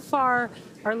flaps so far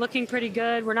are looking pretty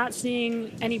good. We're not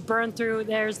seeing any burn through.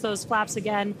 There's those flaps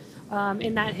again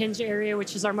in that hinge area,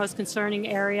 which is our most concerning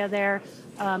area there.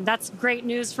 That's great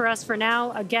news for us for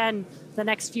now. Again, the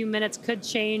next few minutes could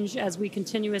change as we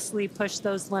continuously push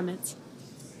those limits.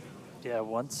 Yeah,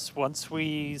 once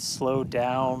we slow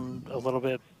down a little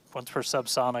bit, once we're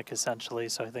subsonic essentially,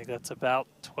 so I think that's about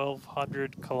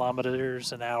 1,200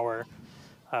 kilometers an hour.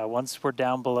 Once we're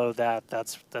down below that,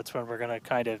 that's when we're going to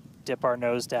kind of dip our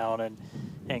nose down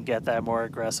and get that more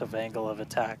aggressive angle of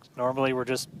attack. Normally we're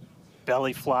just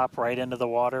belly flop right into the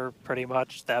water, pretty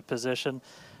much that position.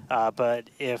 But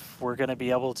if we're going to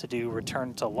be able to do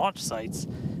return to launch sites,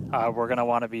 we're going to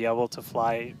want to be able to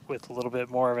fly with a little bit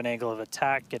more of an angle of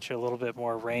attack, get you a little bit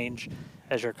more range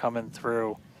as you're coming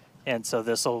through. And so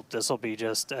this'll be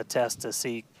just a test to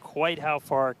see quite how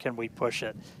far can we push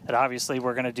it. And obviously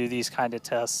we're going to do these kind of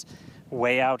tests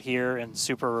way out here in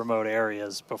super remote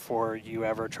areas before you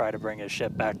ever try to bring a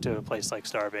ship back to a place like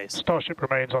Starbase. Starship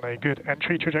remains on a good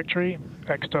entry trajectory.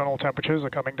 External temperatures are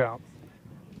coming down.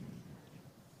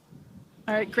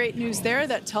 All right, great news there.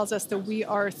 That tells us that we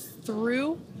are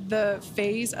through the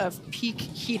phase of peak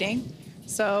heating.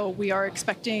 So we are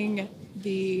expecting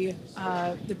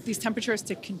these temperatures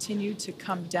to continue to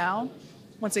come down.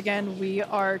 Once again, we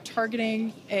are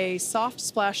targeting a soft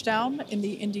splashdown in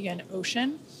the Indian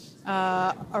Ocean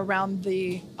off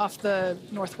the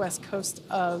northwest coast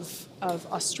of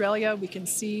Australia. We can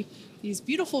see these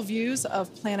beautiful views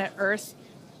of planet Earth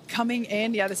coming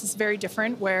in. Yeah, this is very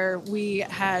different, where we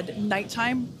had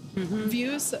nighttime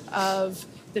views of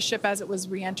the ship as it was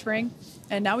re-entering,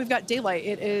 and now we've got daylight.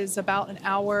 It is about an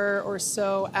hour or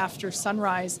so after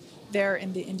sunrise there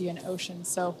in the Indian Ocean,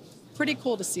 so pretty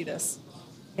cool to see this.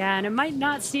 Yeah, and it might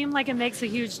not seem like it makes a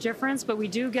huge difference, but we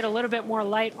do get a little bit more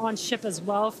light on ship as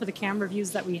well for the camera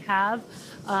views that we have,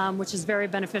 which is very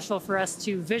beneficial for us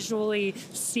to visually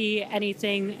see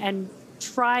anything and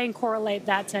try and correlate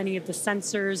that to any of the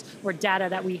sensors or data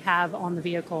that we have on the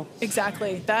vehicle.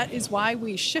 Exactly. That is why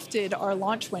we shifted our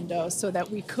launch window, so that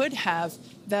we could have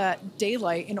that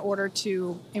daylight in order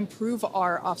to improve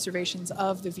our observations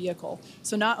of the vehicle.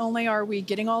 So not only are we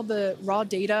getting all the raw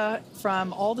data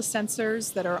from all the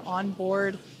sensors that are on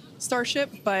board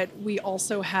Starship, but we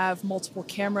also have multiple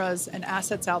cameras and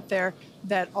assets out there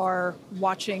that are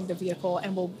watching the vehicle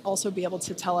and will also be able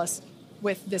to tell us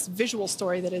with this visual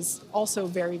story that is also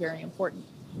very, very important.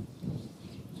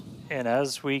 And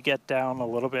as we get down a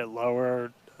little bit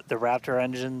lower, the Raptor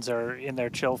engines are in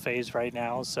their chill phase right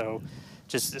now, so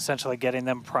just essentially getting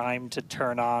them primed to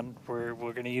turn on. We're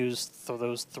going to use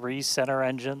those 3 center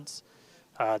engines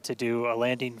to do a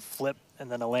landing flip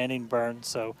and then a landing burn.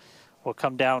 So we'll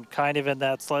come down kind of in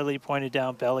that slightly pointed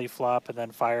down belly flop and then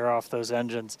fire off those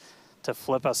engines to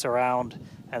flip us around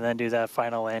and then do that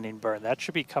final landing burn. That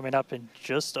should be coming up in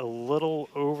just under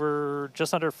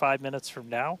 5 minutes from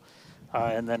now.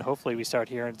 And then hopefully we start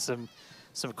hearing some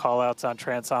call outs on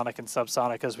transonic and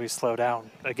subsonic as we slow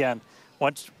down. Again,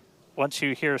 once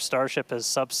you hear Starship as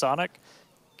subsonic,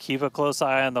 keep a close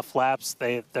eye on the flaps.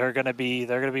 They're going to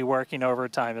be working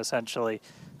overtime essentially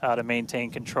to maintain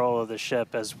control of the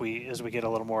ship as we get a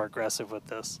little more aggressive with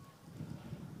this.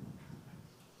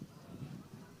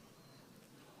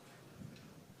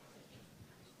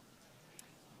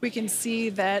 We can see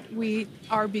that we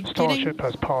are beginning... Starship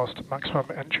has passed maximum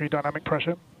entry dynamic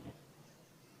pressure.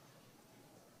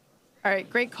 All right,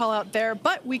 great call out there.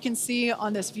 But we can see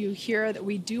on this view here that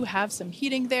we do have some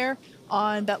heating there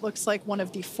on that looks like one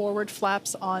of the forward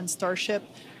flaps on Starship.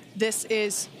 This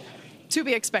is to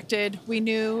be expected. We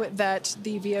knew that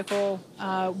the vehicle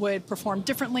would perform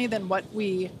differently than what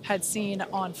we had seen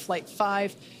on Flight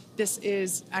 5. This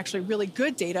is actually really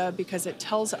good data because it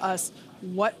tells us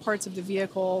what parts of the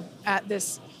vehicle at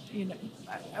this,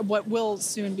 what will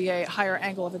soon be a higher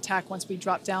angle of attack once we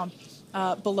drop down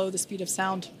below the speed of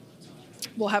sound.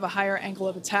 We'll have a higher angle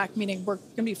of attack, meaning we're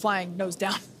going to be flying nose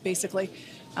down, basically.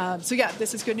 So yeah,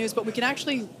 this is good news, but we can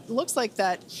actually, looks like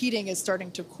that heating is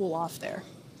starting to cool off there.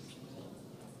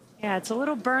 Yeah, it's a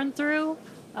little burn through.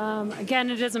 Again,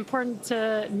 it is important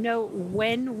to note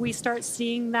when we start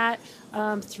seeing that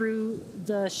through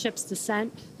the ship's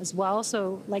descent as well.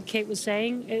 So like Kate was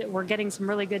saying, we're getting some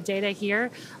really good data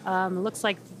here. It looks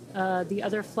like the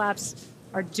other flaps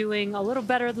are doing a little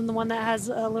better than the one that has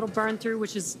a little burn through,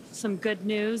 which is some good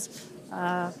news.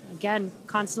 Again,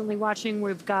 constantly watching.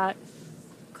 We've got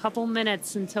a couple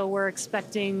minutes until we're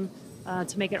expecting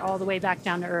to make it all the way back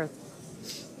down to Earth.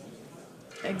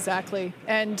 Exactly.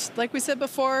 And like we said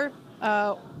before,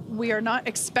 we are not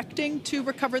expecting to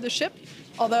recover the ship,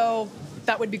 although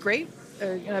that would be great.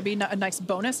 It'd be a nice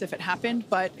bonus if it happened,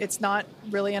 but it's not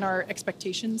really in our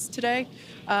expectations today.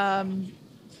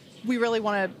 We really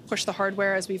want to push the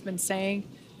hardware, as we've been saying,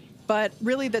 but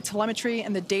really the telemetry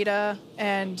and the data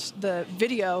and the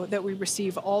video that we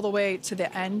receive all the way to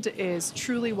the end is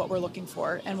truly what we're looking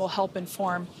for and will help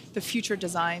inform the future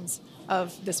designs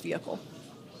of this vehicle.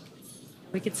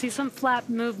 We can see some flap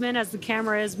movement as the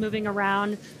camera is moving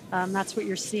around. That's what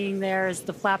you're seeing there is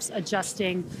the flaps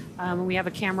adjusting. And we have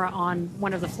a camera on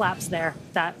one of the flaps there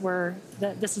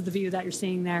this is the view that you're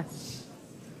seeing there.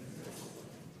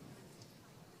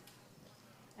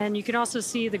 And you can also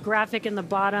see the graphic in the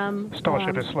bottom.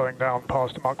 Starship is slowing down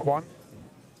past Mach 1.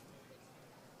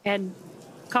 And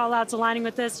call-outs aligning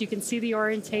with this. You can see the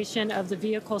orientation of the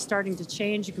vehicle starting to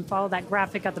change. You can follow that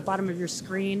graphic at the bottom of your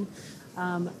screen.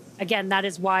 Again, that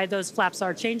is why those flaps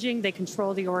are changing. They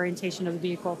control the orientation of the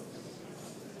vehicle.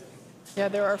 Yeah,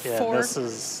 there are four. Go ahead,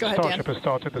 Starship has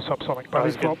started the subsonic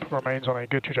belly flop, remains on a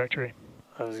good trajectory.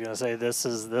 I was going to say this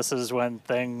is when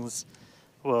things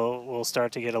will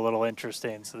start to get a little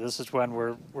interesting. So this is when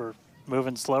we're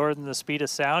moving slower than the speed of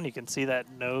sound. You can see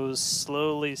that nose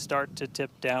slowly start to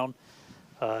tip down,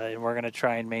 and we're going to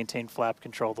try and maintain flap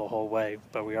control the whole way.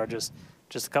 But we are just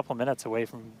a couple minutes away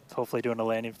from hopefully doing a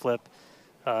landing flip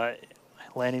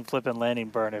landing flip and landing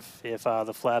burn if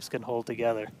the flaps can hold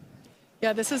together.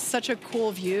 Yeah, this is such a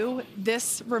cool view.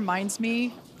 This reminds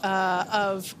me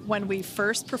of when we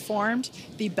first performed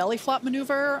the belly flop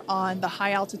maneuver on the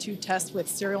high altitude test with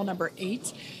serial number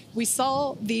 8. We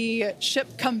saw the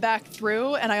ship come back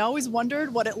through, and I always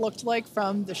wondered what it looked like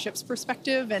from the ship's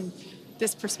perspective, and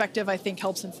this perspective, I think,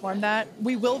 helps inform that.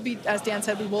 We will be, as Dan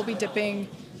said, we will be dipping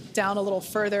down a little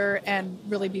further and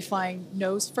really be flying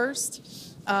nose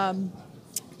first.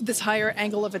 This higher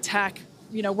angle of attack,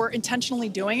 you know, we're intentionally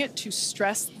doing it to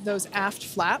stress those aft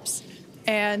flaps,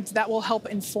 and that will help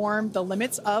inform the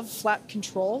limits of flap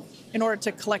control in order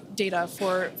to collect data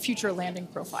for future landing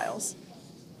profiles.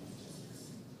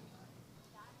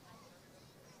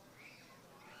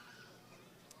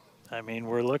 I mean,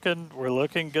 we're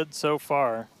looking good so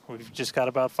far. We've just got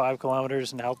about 5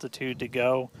 kilometers in altitude to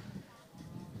go.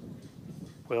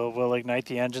 We'll ignite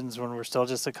the engines when we're still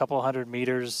just a couple hundred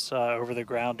meters over the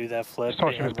ground, do that flip.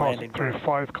 Starship is passing landing through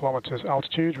 5 kilometers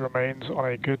altitude, remains on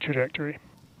a good trajectory.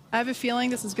 I have a feeling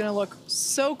this is going to look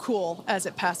so cool as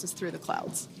it passes through the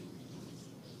clouds.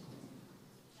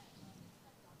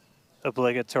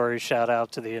 Obligatory shout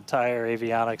out to the entire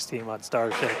avionics team on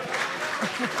Starship.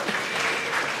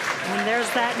 And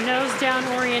there's that nose down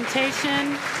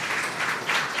orientation.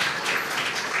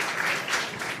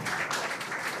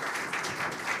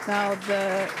 Now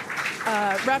the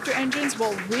Raptor engines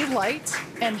will relight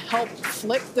and help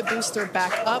flip the booster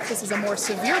back up. This is a more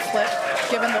severe flip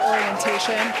given the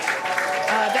orientation.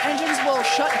 The engines will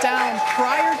shut down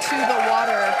prior to the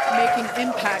water making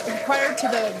impact, prior to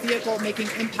the vehicle making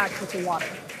impact with the water.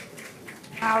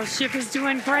 Our ship is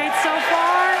doing great so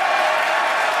far.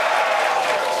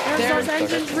 There's those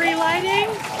engines relighting.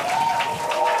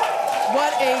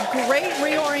 What a great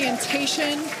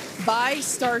reorientation by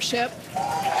Starship.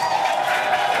 Wow.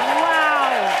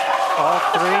 All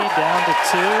 3 down to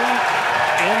 2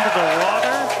 into the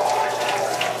water.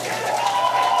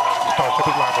 Starship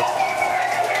is landed.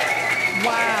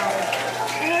 Wow.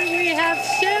 And we have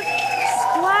ship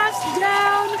splashed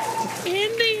down in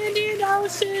the Indian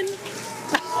Ocean.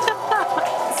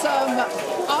 Some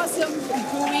awesome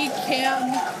buoy cam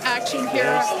action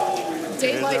here.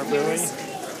 Daylight views.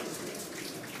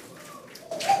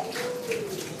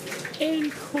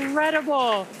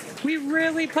 Incredible. We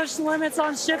really pushed the limits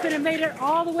on ship and it made it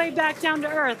all the way back down to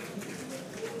Earth.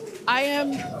 I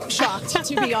am shocked,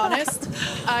 to be honest.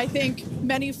 I think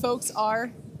many folks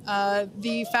are.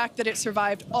 The fact that it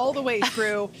survived all the way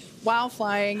through while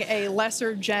flying a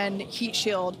lesser gen heat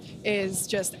shield is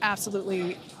just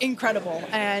absolutely incredible.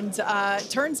 And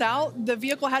turns out the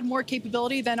vehicle had more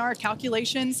capability than our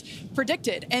calculations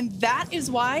predicted. And that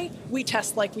is why we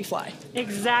test like we fly.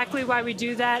 Exactly why we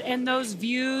do that. And those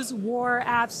views were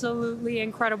absolutely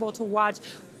incredible to watch.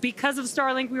 Because of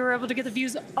Starlink, we were able to get the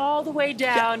views all the way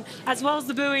down, as well as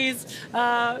the buoys,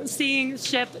 seeing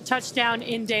ship touch down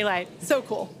in daylight. So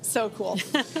cool, so cool.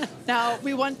 Now,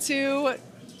 we want to,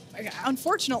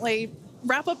 unfortunately,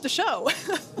 wrap up the show.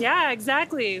 Yeah,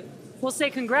 exactly. We'll say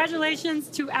congratulations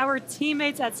to our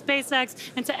teammates at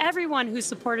SpaceX and to everyone who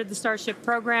supported the Starship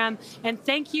program. And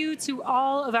thank you to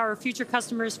all of our future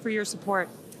customers for your support.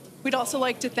 We'd also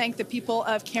like to thank the people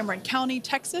of Cameron County,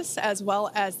 Texas, as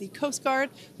well as the Coast Guard,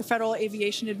 the Federal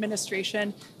Aviation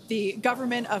Administration, the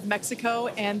Government of Mexico,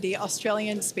 and the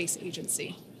Australian Space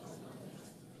Agency.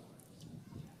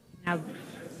 Now,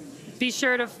 be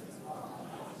sure to...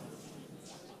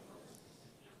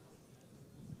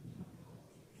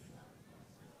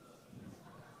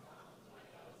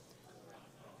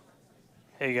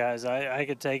 Hey guys, I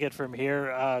could take it from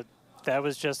here. That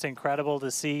was just incredible to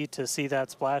see that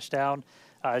splashdown.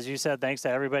 As you said, thanks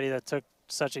to everybody that took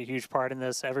such a huge part in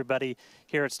this. Everybody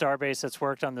here at Starbase that's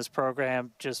worked on this program,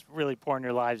 just really pouring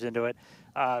your lives into it.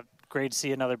 Great to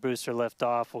see another booster lift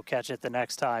off. We'll catch it the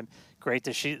next time. Great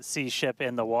to see ship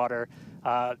in the water.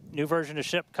 New version of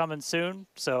ship coming soon,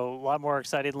 so a lot more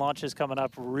exciting launches coming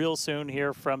up real soon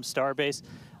here from Starbase.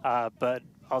 But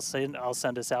I'll send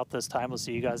us out this time. We'll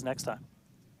see you guys next time.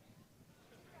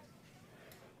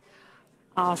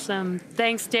 Awesome.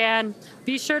 Thanks, Dan.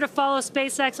 Be sure to follow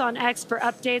SpaceX on X for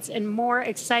updates and more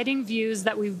exciting views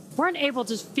that we weren't able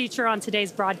to feature on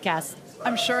today's broadcast.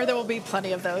 I'm sure there will be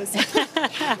plenty of those.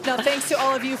 Now, thanks to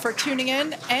all of you for tuning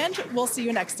in, and we'll see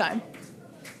you next time.